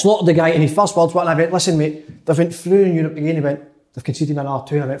the guy? Slaughtered the guy, and his first words were, and I went, listen mate, they've went through in Europe again. He went, they've conceded an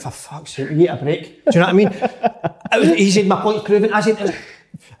R2, and I went, for fuck's sake, you get a break. Do you know what I mean? He said, my point's proven. I said...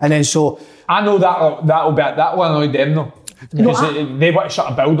 And then so... I know that will annoy them though. Because they want to sort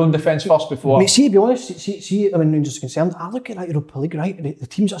of build on defence first before... Mate, see, to be honest, see, I mean, Rangers are concerned, I look at that Europa League, right, the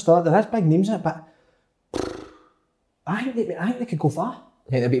teams that start, there is big names in it, but I think they could go far.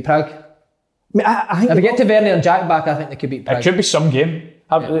 I think they beat Prague. I think if we get to Tavernier and Jack back, I think they could beat Prague. It could be some game.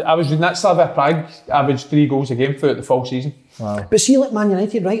 I was reading that Slavia Prague averaged 3 goals a game throughout the full season. Wow. But see, like Man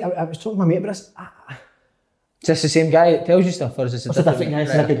United, right, I was talking to my mate about this, is this the same guy that tells you stuff, or is this a different guy?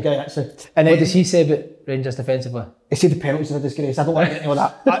 It's a good guy, actually. And what does he say about Rangers defensively? He said the penalties are a disgrace. I don't want to get into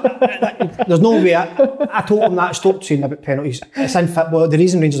that. There's no way. I told him that. Stop saying about penalties. It's in football. The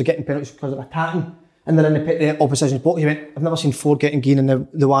reason Rangers are getting penalties is because they're attacking and they're in the opposition's box. He went, I've never seen 4 getting gain in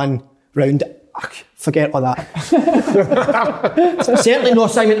the one round. Forget all that. Certainly no,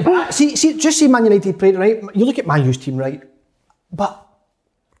 Simon. But see, just say Man United played, right? You look at Man U's team, right? But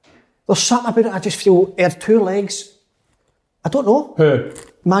there's something about it, I just feel, they have 2 legs. I don't know. Who?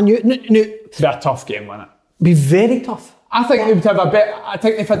 Man U. No. It'd be a tough game, wouldn't it? Be very tough. I think they would have a bit. I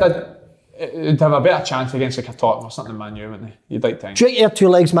think they'd have a better chance against like a Tottenham or something, Man U, wouldn't they? You'd like to think. Do you think they have 2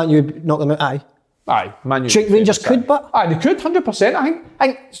 legs, Man U knock them out? Aye, Man U. Do you think Rangers could, but? Aye, they could, 100%. I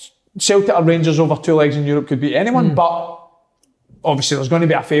think Celtic or Rangers over 2 legs in Europe could beat anyone, but obviously there's going to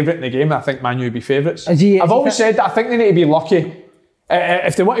be a favourite in the game, and I think Man U will be favourites. I've always said that I think they need to be lucky.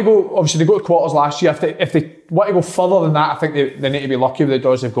 If they want to go, obviously they go to quarters last year, if they want to go further than that, I think they need to be lucky with the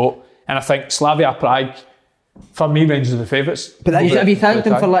draws they've got. And I think Slavia Prague, for me, Rangers are the favourites. But have you thanked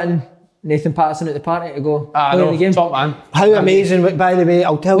him for letting Nathan Patterson at the party to go in the game? Top man. How amazing, by the way,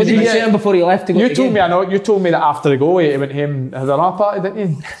 I'll tell you. What did you say to him before he left to go to the game? You told me that after the goal he went home, had another party, didn't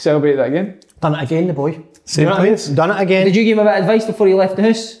you? Celebrate that again. Done it again, the boy. Same place. Done it again. Did you give him a bit of advice before he left the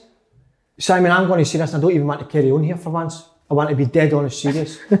house? Simon, I'm going to say this, and I don't even want to carry on here for once. I want to be dead honest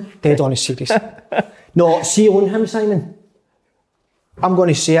serious. Dead honest serious. No, see on him, Simon. I'm going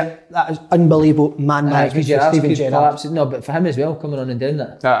to say it. That is unbelievable man management for Steven Gerrard. No, but for him as well, coming on and doing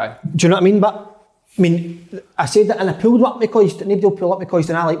that. Aye. Do you know what I mean? But I mean, I said that, and I pulled up McCoist. Nobody will pull up McCoist,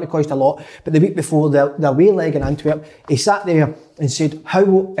 and I like McCoist a lot. But the week before the away leg in Antwerp, he sat there and said, "How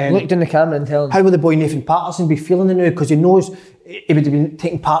looked in the camera and tell him how will the boy Nathan Patterson be feeling now? Because he knows he would have been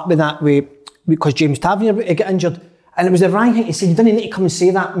taking part with that way because James Tavernier would get injured." And it was the right thing to say. You didn't need to come and say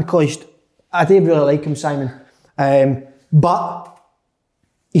that, McCoist. I do really like him, Simon, but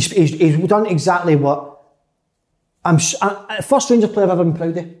he's done exactly what first Rangers player I've ever been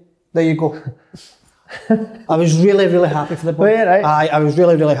proud of. There you go. I was really, really happy for the boy. Yeah, right. I was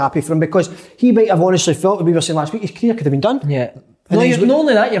really, really happy for him because he might have honestly felt, what we were saying last week, his career could have been done. Yeah. No, not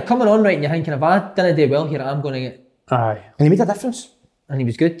only that, you're coming on right and you're thinking, if I didn't do well here, I'm going to get... Aye. And he made a difference. And he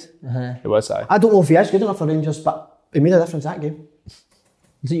was good. He was, aye. I don't know if he is good enough for Rangers, but he made a difference that game.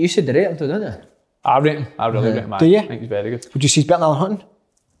 You should rate him too, don't you? I rate him. I really rate him. Do you? I think he's very good. Would you say he's better than Alan Hutton?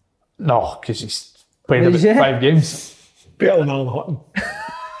 No, because he's played about 5 games. Better than Alan Hutton.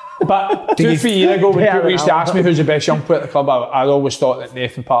 But 2-3 years ago, when people used to ask me who's the best young player at the club, I always thought that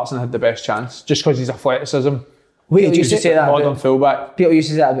Nathan Patterson had the best chance, just because his athleticism. What age is say that modern fullback. People used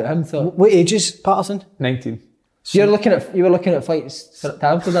to say that about him. Though. What age is Patterson? 19. So you were looking at flights to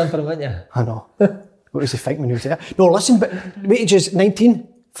Amsterdam for him, weren't you? I know. What was he thinking when he was there? No, listen, but what age is 19?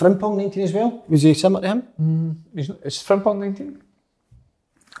 Frimpong 19 as well? Was he similar to him? Is Frimpong 19?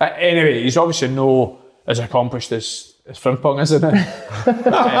 Anyway, he's obviously no as accomplished as Frimpong, isn't he?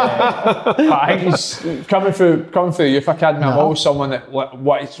 But I think he's coming through the youth academy. I'm always someone that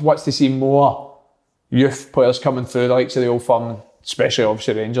wants to see more youth players coming through the likes of the Old Firm, especially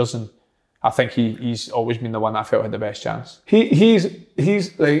obviously Rangers, and I think he's always been the one that I felt had the best chance. He's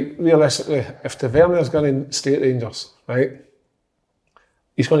like, realistically, if Tavernier's going to stay at Rangers, right,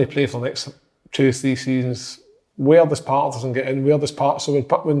 he's going to play for the next 2-3 seasons. Where does Patterson get in? Where does Patterson,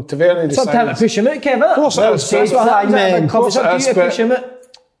 when Tavernier decides... It's time to push him out, Kevin. Of course it is. That's what happens. Of course it is, push him out.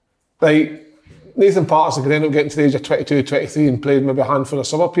 Like, Nathan Patterson could end up getting to the age of 22, 23 and played maybe a handful of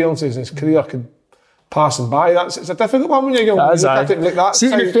sub appearances and his career could pass him by. It's a difficult one when you're young. That is, like that. See,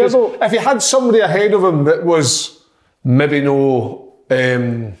 if you had somebody ahead of him that was maybe no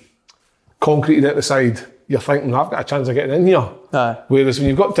concrete at the side, you're thinking, I've got a chance of getting in here. Aye. Whereas when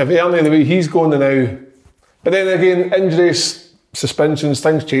you've got Tavernier the way he's going now, but then again, injuries, suspensions,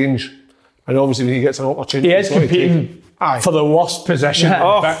 things change, and obviously when he gets an opportunity, he is competing for the worst position.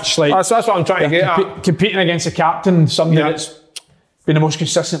 That's what I'm trying to get at. Competing against a captain, somebody that's been the most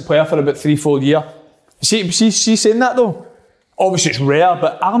consistent player for about 3-4 years. See, saying that though, obviously it's rare,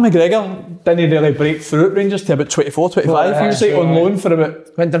 but Alan McGregor didn't really break through at Rangers till about 24, 25. He was like on loan for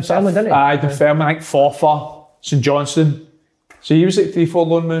about... Went to Dunfermline, didn't he? Aye, Dunfermline, I think Forfar, St Johnstone. So he was like 3-4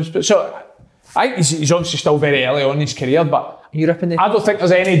 loan moves. But so I think he's obviously still very early on in his career, but I don't think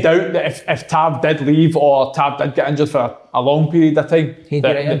there's any doubt that if Tav did leave or Tav did get injured for a long period of time, he'd be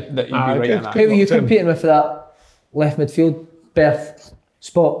right in. Who were you competing with for that left midfield berth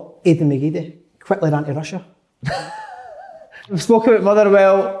spot? Aidan McGeady. Quickly ran to Russia. We spoke about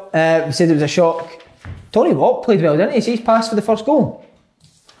Motherwell. We said it was a shock. Tony Watt played well, didn't he? He's passed for the first goal.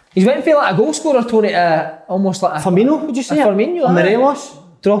 He's went for like a goal scorer, Tony, almost like a Firmino, would you say? Firmino, Morelos.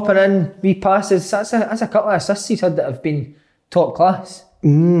 Dropping in, wee passes. That's a couple of assists he's had that have been top class.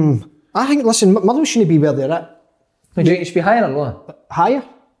 I think, listen, Motherwell shouldn't be where they're at. Do you think it should be higher or lower? Higher.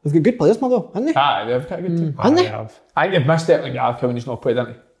 They've got good players, Motherwell, haven't they? Aye, they've got a good team. Haven't they? I think they've missed Declan Gallagher when he's not played,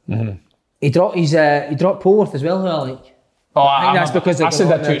 hasn't he? Mm-hmm. He dropped Polworth as well, who I like. Oh, I think that's because I said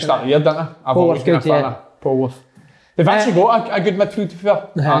that to start the year, didn't I? I've always been a fan of Polworth. They've actually got a good midfield to be fair.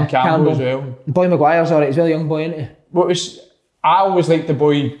 And Campbell as well. Boy Maguire's alright as well, young boy, isn't he? I always liked the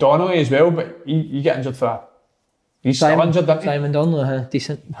boy Donnelly as well, but he get injured for that. He's still injured, didn't he? Simon Donnelly,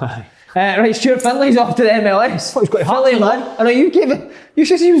 decent. Right, Stuart Finley's off to the MLS. He's got Finley, man. I know you gave it. You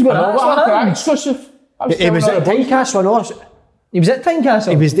said he was going to. What happened? Exclusive. He was at Tynecastle, I know. He was at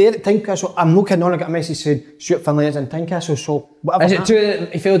Tynecastle? He was there at Tynecastle. I'm not kidding on, I got a message saying Stuart Finley is in Tynecastle, so whatever. Is it true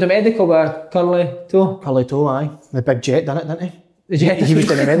that he failed a medical with a curly toe? Curly toe, aye. The big jet done it, didn't he? He was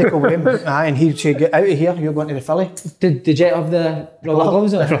doing a medical with him. Aye, and he'd say, get out of here, you're going to the Philly. Did Jet have the rubber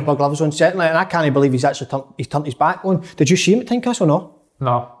gloves on? Rubber gloves on, certainly, and I can't believe he's actually turned his back on. Did you see him at Tynecastle or no?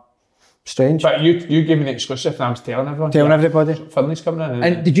 No. Strange. But you gave me the exclusive and I was telling everyone. Telling everybody. Finley's coming in.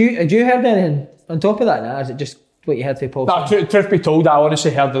 And did you heard anything on top of that now? Is it just what you heard through Paul? No, truth be told, I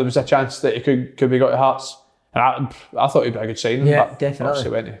honestly heard there was a chance that he could be got to Hearts. And I thought he'd be a good signing. Yeah, but definitely.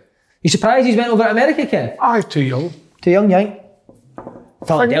 obviously went to. You surprised he's went over to America, Ken? Aye, too young. Too young, yeah.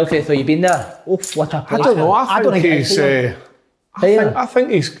 Philadelphia, thought you'd been there. Oh, what a I place. don't know. I think he's. I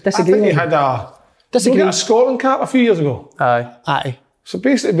think he had a Scotland cap a few years ago. Aye. So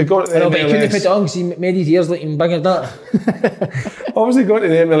basically, we got to the No, but he couldn't have MLS. put it on because he made his ears looking bigger than that. Obviously, going to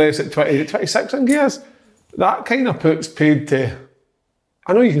the MLS at 26, I think he is. That kind of puts paid to.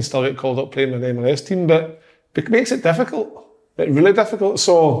 I know you can still get called up playing with the MLS team, but it makes it difficult. It's really difficult.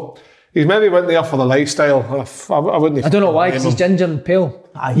 So he's maybe went there for the lifestyle. I wouldn't. I don't know why, because he's ginger and pale.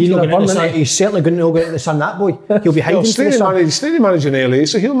 He's not gonna going burn, to the sun. isn't he? He's certainly going to go to the sun, that boy. He'll be hiding He's from the sun. still managing LA,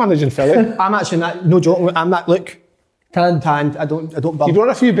 so he'll manage in Philly. I'm actually not, no joking, I'm not, look, Tanned. I don't burn. You been on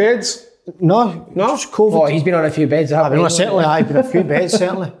a few beds? No, just COVID. Oh, he's been on a few beds. I've been on certainly, I've been a few beds,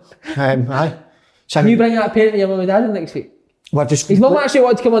 certainly. Aye. So Can you bring that parent to your mum and dad in next week? we're just, His mum actually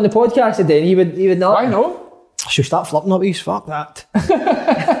wanted to come on the podcast today, and he would not. Why not? she'll start flipping up, fuck that.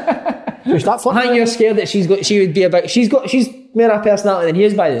 She'll start I flipping. think you're scared that she would be about. She's more a personality than he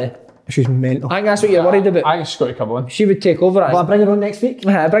is, by the way. She's mental. I think that's what you're worried about. I think she's got to come on. She would take over. Will I bring her on next week?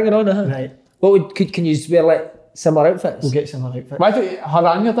 Bring it on. Right. What can you wear like similar outfits? We'll get some outfit. Why don't you her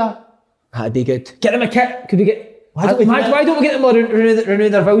and your dad? That'd be good. Get them a kit. Could we get? Why don't we do that? Why don't we get them all renew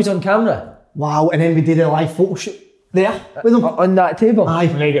their vows on camera Wow, and then we did a live photo shoot there with them. on that table? Aye.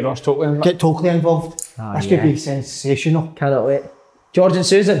 And then get Ross Totally in. Get totally involved. This could be sensational. Cannot wait. George and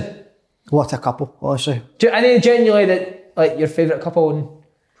Susan. What a couple, honestly. I think genuinely that like your favourite couple. And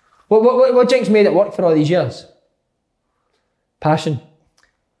what Jinx made it work for all these years? Passion.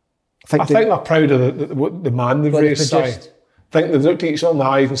 I think they're proud of the man they've What they raised. produced. I think they looked at each other in the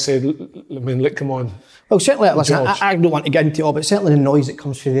eyes and said, I mean, look, come on. Well, certainly, listen, George. I don't want to get into it all, but certainly the noise that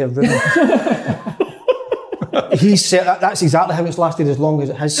comes through their room. He's said that's exactly how it's lasted as long as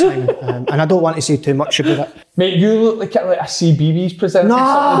it has, Simon. And I don't want to say too much about it. Mate, you look like a CBeebies presenter. No!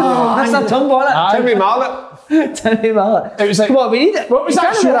 That's their tongue on it. Timmy Mallet. Timmy Mallet. It was like, Come on, we need it. What was You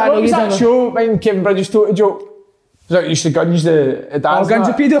that can't show? have What was that either. show? When Kevin Bridges told a joke. Was that used to guns the dads? Guns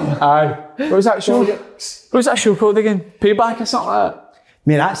and the that? pedo. Aye. What was that show? What was that show called again? Payback or something like that?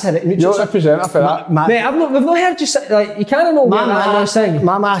 Mate, that's it. You're the presenter for that. Mate, we've not heard just like you can't know what man sing.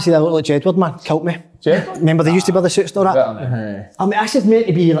 My said I look like Jedward, man. Killed me. Jedward? Remember they used to wear the suits and all that? I mean, this is meant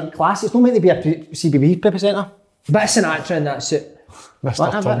to be like class. It's not meant to be a CBB presenter. Bit of Sinatra in that suit. Mr.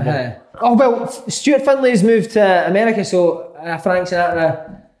 Tumble. Oh well, Stuart Finley's moved to America, so Frank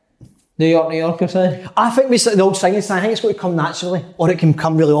Sinatra, New York or something. I think the old singing thing, I think it's got to come naturally, or it can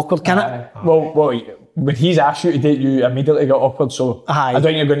come really awkward, can it? Well, when he's asked you to date, you immediately got awkward, so Aye. I don't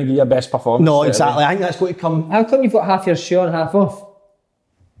think you're going to give your best performance. No, exactly. I think that's got to come. How come you've got half your shoe on, half off?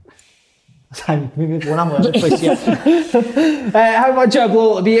 When I'm at the place here. How much of a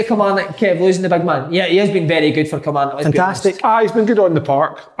blow to be a command at Kev losing the big man? Yeah, he has been very good for command. let's be Fantastic. He's been good on the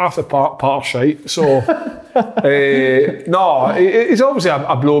park. After park shite. So, no, he's obviously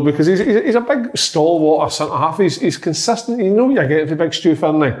a blow because he's a big stalwart centre half. He's consistent. You know what you're getting for big Stu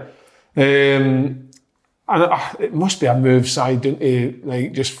Finley. And it must be a move side down to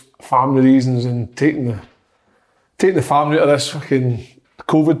like just family reasons and taking the family out of this fucking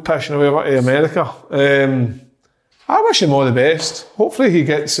COVID pish and away to America. I wish him all the best. Hopefully he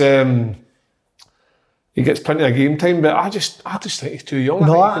gets plenty of game time, but I just think he's too young.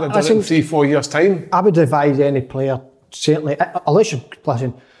 No, I think he could have done it in 3-4 years' time. I would advise any player, certainly, unless you're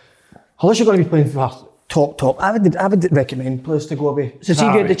going to be playing for top, I would recommend players to go away. So see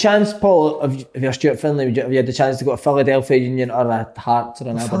if you had the chance, Paul, if you're Stuart Finley, have you had the chance to go to Philadelphia Union or a Hearts or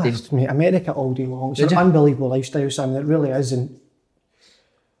an Aberdeen? Mate, America all day long. It's an unbelievable lifestyle, Simon. It really is. And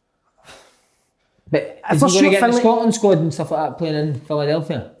But If if we're you're going to Stuart get the Finley- Scotland squad and stuff like that playing in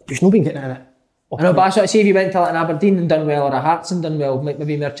Philadelphia. there's no been getting in it. I know, but I sort of see if you went to like an Aberdeen and done well or a Hearts and done well, might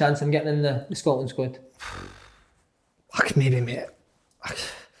maybe more chance of getting in the Scotland squad. Fuck, maybe, mate.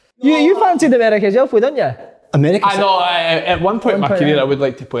 You fancied America as well, didn't you? America. I know, at one point in my One point, career yeah. I would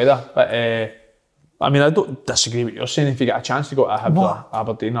like to play there, but I mean, I don't disagree with what you're saying. If you get a chance to go to Hibs or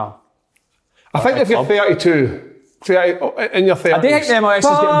Aberdeen or... I think if you're 32, 30, in your 30s. I do think the MLS is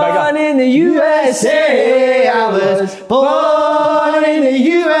getting Born bigger. in the USA, I was born in the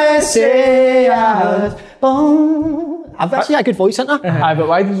USA. I was born. I've actually got a good voice, haven't I? Aye, but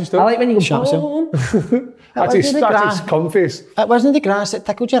why did you I stop? like when you go Shut boom. That's his comfies. It wasn't the grass that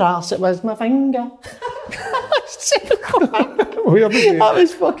tickled your arse, it was my finger. That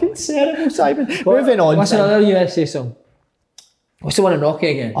was fucking terrible, Simon. Moving on. What's another USA song? What's the one in Rocky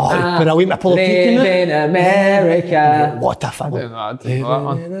again? Oh, brilliant. Apollo Creek. Live in America. What a film.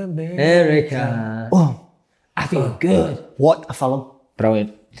 America. Oh, I feel good. what a film.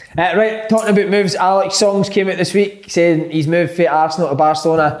 Brilliant. Right, talking about moves, Alex Songs came out this week saying he's moved from Arsenal to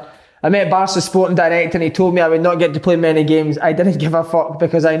Barcelona. I met Barca's sporting director and he told me I would not get to play many games. I didn't give a fuck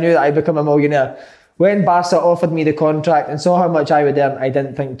because I knew that I'd become a millionaire. When Barca offered me the contract and saw how much I would earn, I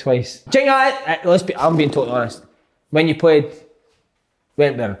didn't think twice. I'm being totally honest. When you played,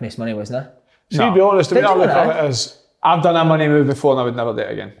 went where most money was, nah? See, to be honest, the way I look at it is, I've done a money move before and I would never do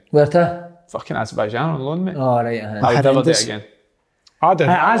it again. Where to? Fucking Azerbaijan on loan, mate. Oh, right. I would never do it again. I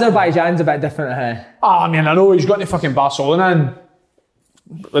didn't. Azerbaijan's a bit different. I mean, I know he's got to fucking Barcelona and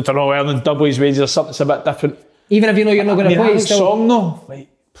I don't know, earning double his wages or something, it's a bit different. Even if you know you're not going to play, still. Song though, like,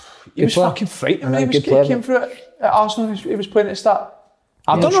 he was fucking frightening. He came through it at Arsenal, he was playing at the start.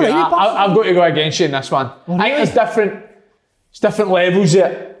 I've got to go against you in this one. I think there's different levels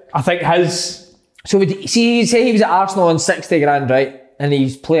there. I think his... So say he was at Arsenal on 60 grand, right? And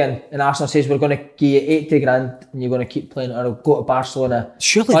he's playing, and Arsenal says we're going to give you 80 grand and you're going to keep playing, or go to Barcelona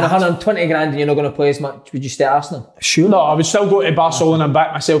surely on 120 grand and you're not going to play as much. Would you stay at Arsenal? Sure. No, I would still go to Barcelona and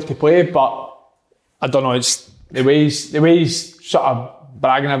back myself to play, but I don't know, it's the way he's sort of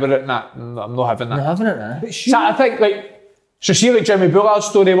bragging about it and that, I'm not having that. Not having it, nah. So I think, see like Jimmy Bullard's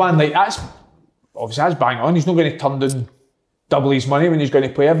story one, like that's bang on. He's not going to turn down double his money when he's going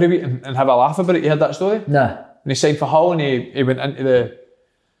to play every week and have a laugh about it. You heard that story? Nah. When he signed for Hull and he went into the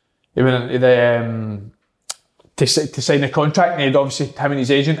to sign the contract, and he'd obviously, him and his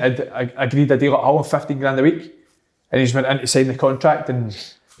agent had agreed a deal at Hull of 15 grand a week, and he's went in to sign the contract and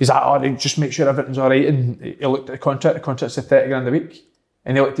he's like, oh, just make sure everything's alright, and he looked at the contract's at 30 grand a week,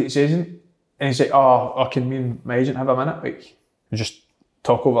 and he looked at his agent and he's like, oh, can me and my agent have a minute, like, and just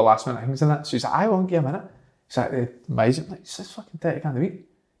talk over last minute things and that. So he's like, I won't give a minute. He's like, my agent, like, it's just fucking 30 grand a week.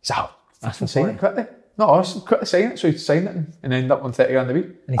 He's like, oh, that's sign it quickly. No, I was quickly sign it, so he signed it and ended up on 30 grand a week.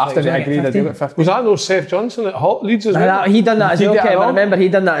 After they agreed a deal at 50. Was that no Seth Johnson at Leeds as well? He done that as well, Kev. I remember he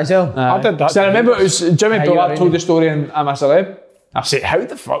done that as well. I did that. So I remember it was Jimmy Bullard told the story in I'm a Celeb. I said, how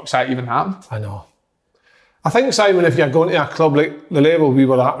the fuck's that even happened? I know. I think, Simon, if you're going to a club like the level we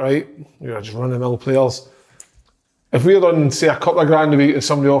were at, right, you're just run-of-the-mill players. If we're on, say, a couple of grand a week and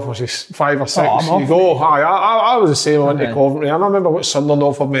somebody offers you 5 or 6, you go, I was the same, I went to Coventry, and I remember what Sunderland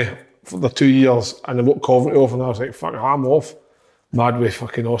offered me for the 2 years, and then what Coventry offered, and I was like, fuck, I'm off. Mad with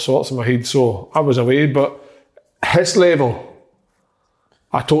fucking all sorts in my head, so I was away, but his level,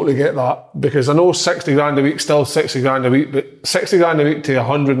 I totally get that, because I know 60 grand a week, still 60 grand a week, but 60 grand a week to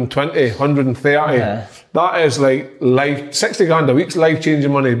 120, 130, that is like life, 60 grand a week's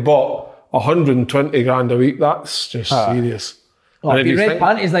life-changing money, but 120 grand a week, that's just serious. Oh, if you red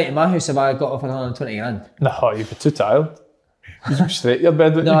panties like in my house if I got offered 120 grand. No, you'd be too tired. You'd be straight to your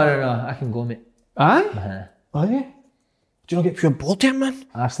bed, wouldn't you? No, I can go, mate. Aye? Oh yeah? Do you not get pure bored there, man?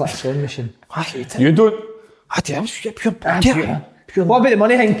 That's like a sewing machine. I hate it. You don't? I do, you get pure bored there. What about the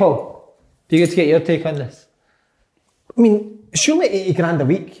money thing, Paul? Do you get to get your take on this? I mean, surely 80 grand a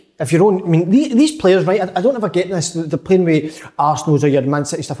week, if you're on, I mean, these players, right, I don't ever get this, they're playing with Arsenal's or your Man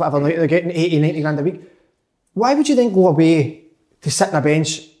City stuff, whatever, they're getting 80, 90 grand a week. Why would you then go away to sit on a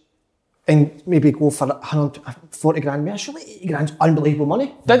bench and maybe go for 140 grand more? Surely 80 grand's unbelievable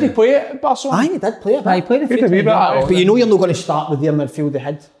money. Did he play it at Barcelona? Aye, he did play it. He played a few times. But you know you're not going to start with their midfield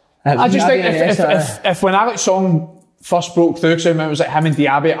ahead. I just think if when Alex Song first broke through, because it was like him and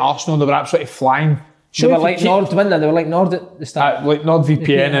Diaby at Arsenal, they were absolutely flying. They were like Nord, didn't they? They were like Nord at the start. Like Nord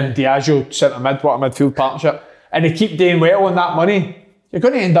VPN and Diageo centre mid, what a midfield partnership. And they keep doing well on that money. You're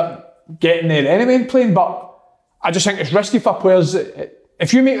going to end up getting there anyway and playing, but I just think it's risky for players.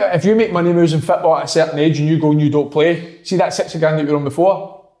 If you make money moves in football at a certain age and you go and you don't play, see that 60 grand that you were on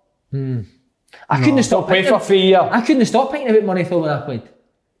before? I couldn't have stopped playing for 3 years. I couldn't have stopped thinking about money when I played.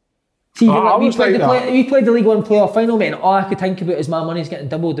 See, we played the League One playoff final, mate, and all I could think about is my money's getting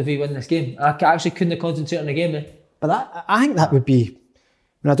doubled if we win this game. I actually couldn't have concentrated on the game, mate. But I think that would be,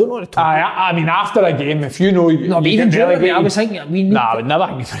 I mean, I don't know what to talk about. I mean, after a game, if you know... No, but even during it, I was thinking, we need... Nah, I would never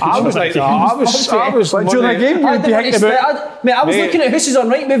think I was like, I was during a game, you'd be thinking about... Mate, I was looking at Houses on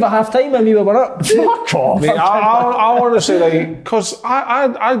right move at half time when we were up. Fuck off. Mate, I honestly, like, because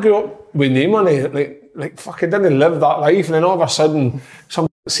I grew up with no money, like fucking didn't live that life, and then all of a sudden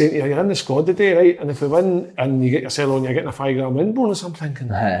somebody saying to you, you're in the squad today, right, and if we win and you get yourself on, you're getting a 5 grand win bonus, I'm thinking,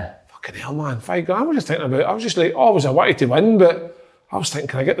 fucking hell, man, 5 grand. I was just like, I wanted to win, but I was thinking,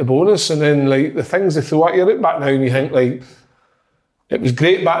 can I get the bonus? And then like the things they throw at you, look back now and you think like, it was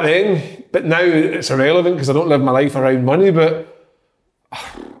great back then, but now it's irrelevant because I don't live my life around money, but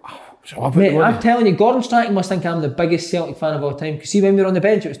mate, I'm telling you, Gordon Strachan must think I'm the biggest Celtic fan of all time. Because see, when we were on the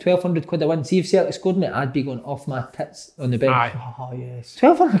bench, it was £1,200 a win. See if Celtic scored, mate, I'd be going off my tits on the bench. Aye. Oh, yes.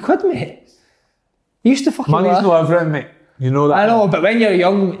 £1,200, mate. You used to fucking Money's not everything, mate. You know that. I know, but when you're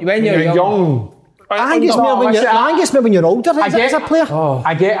young, I think it's maybe when you're older as a player.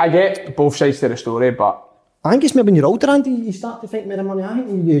 I get both sides to the story, but I think it's maybe when you're older, Andy, you start to think more of money. I think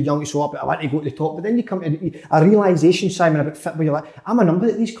when you're young, it's so up, I want to go to the top, but then you come to a realisation, Simon, about football, you're like, I'm a number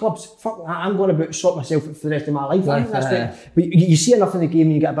at these clubs, fuck that, I'm going to sort myself for the rest of my life. I think that's but you see enough in the game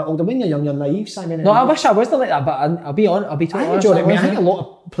and you get a bit older. When you're young, you're naive, Simon. No, I wish I wasn't like that, but I'll be totally honest. I think a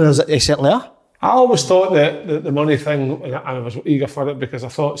lot of players certainly are. I always thought that the money thing, and I was eager for it because I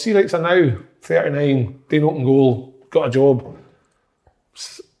thought, see, like, so now, 39, doing open goal, got a job.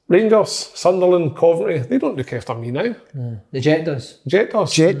 Rangers, Sunderland, Coventry, they don't look after me now. The Jet does. Jet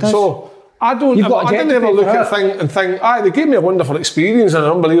does. Jet does. So I didn't ever look at thing and think, they gave me a wonderful experience and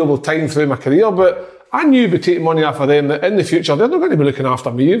an unbelievable time through my career, but I knew by taking money off of them that in the future they're not going to be looking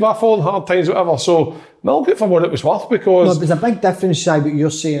after me if I fall in hard times, whatever. So milk it for what it was worth because... No, there's a big difference, Si, what you're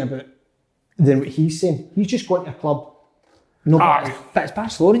saying about than what he's saying. He's just going to a club. But it's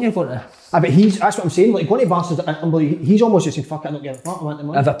Barcelona you're going to. But that's what I'm saying. Like going to Barcelona, unbelievable. He's almost just saying, "Fuck it, I'm not getting fuck. I want the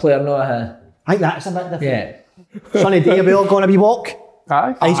money." If a player I think that's a bit different. Yeah. Sunny day, we all going to be walk.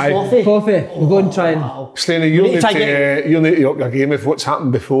 Aye. Iced coffee. We'll go and try and. Slaney, you'll need to up your game if what's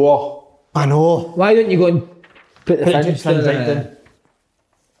happened before. I know. Why don't you go and put the finish down?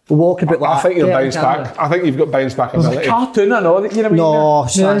 We'll walk a bit like I think you'll bounce back. I think you've got bounce back ability. There's a cartoon, I know that you know what No,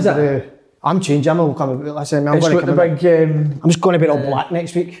 Sandra. I'm changing. I'm going to come about. Listen, I'm It's going got to the come. big. I'm just going to be all black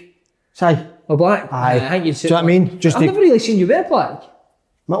next week. Si. All black? Aye. I think you'd Do you know what I mean? Just I've never really seen you wear black.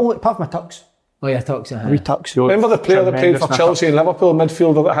 Apart from my tux. Oh yeah, tux. A wee tux. Remember the player that played for Chelsea and Liverpool,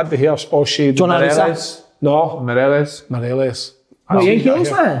 midfielder that had the hair all shaded? John Morelos? No. Morelos. No, Yankee Lewis,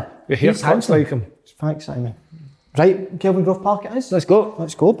 Your hair cuts like him. Thanks, Simon. Right, Kelvin Grove Park it is. Let's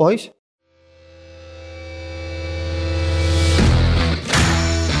go, boys.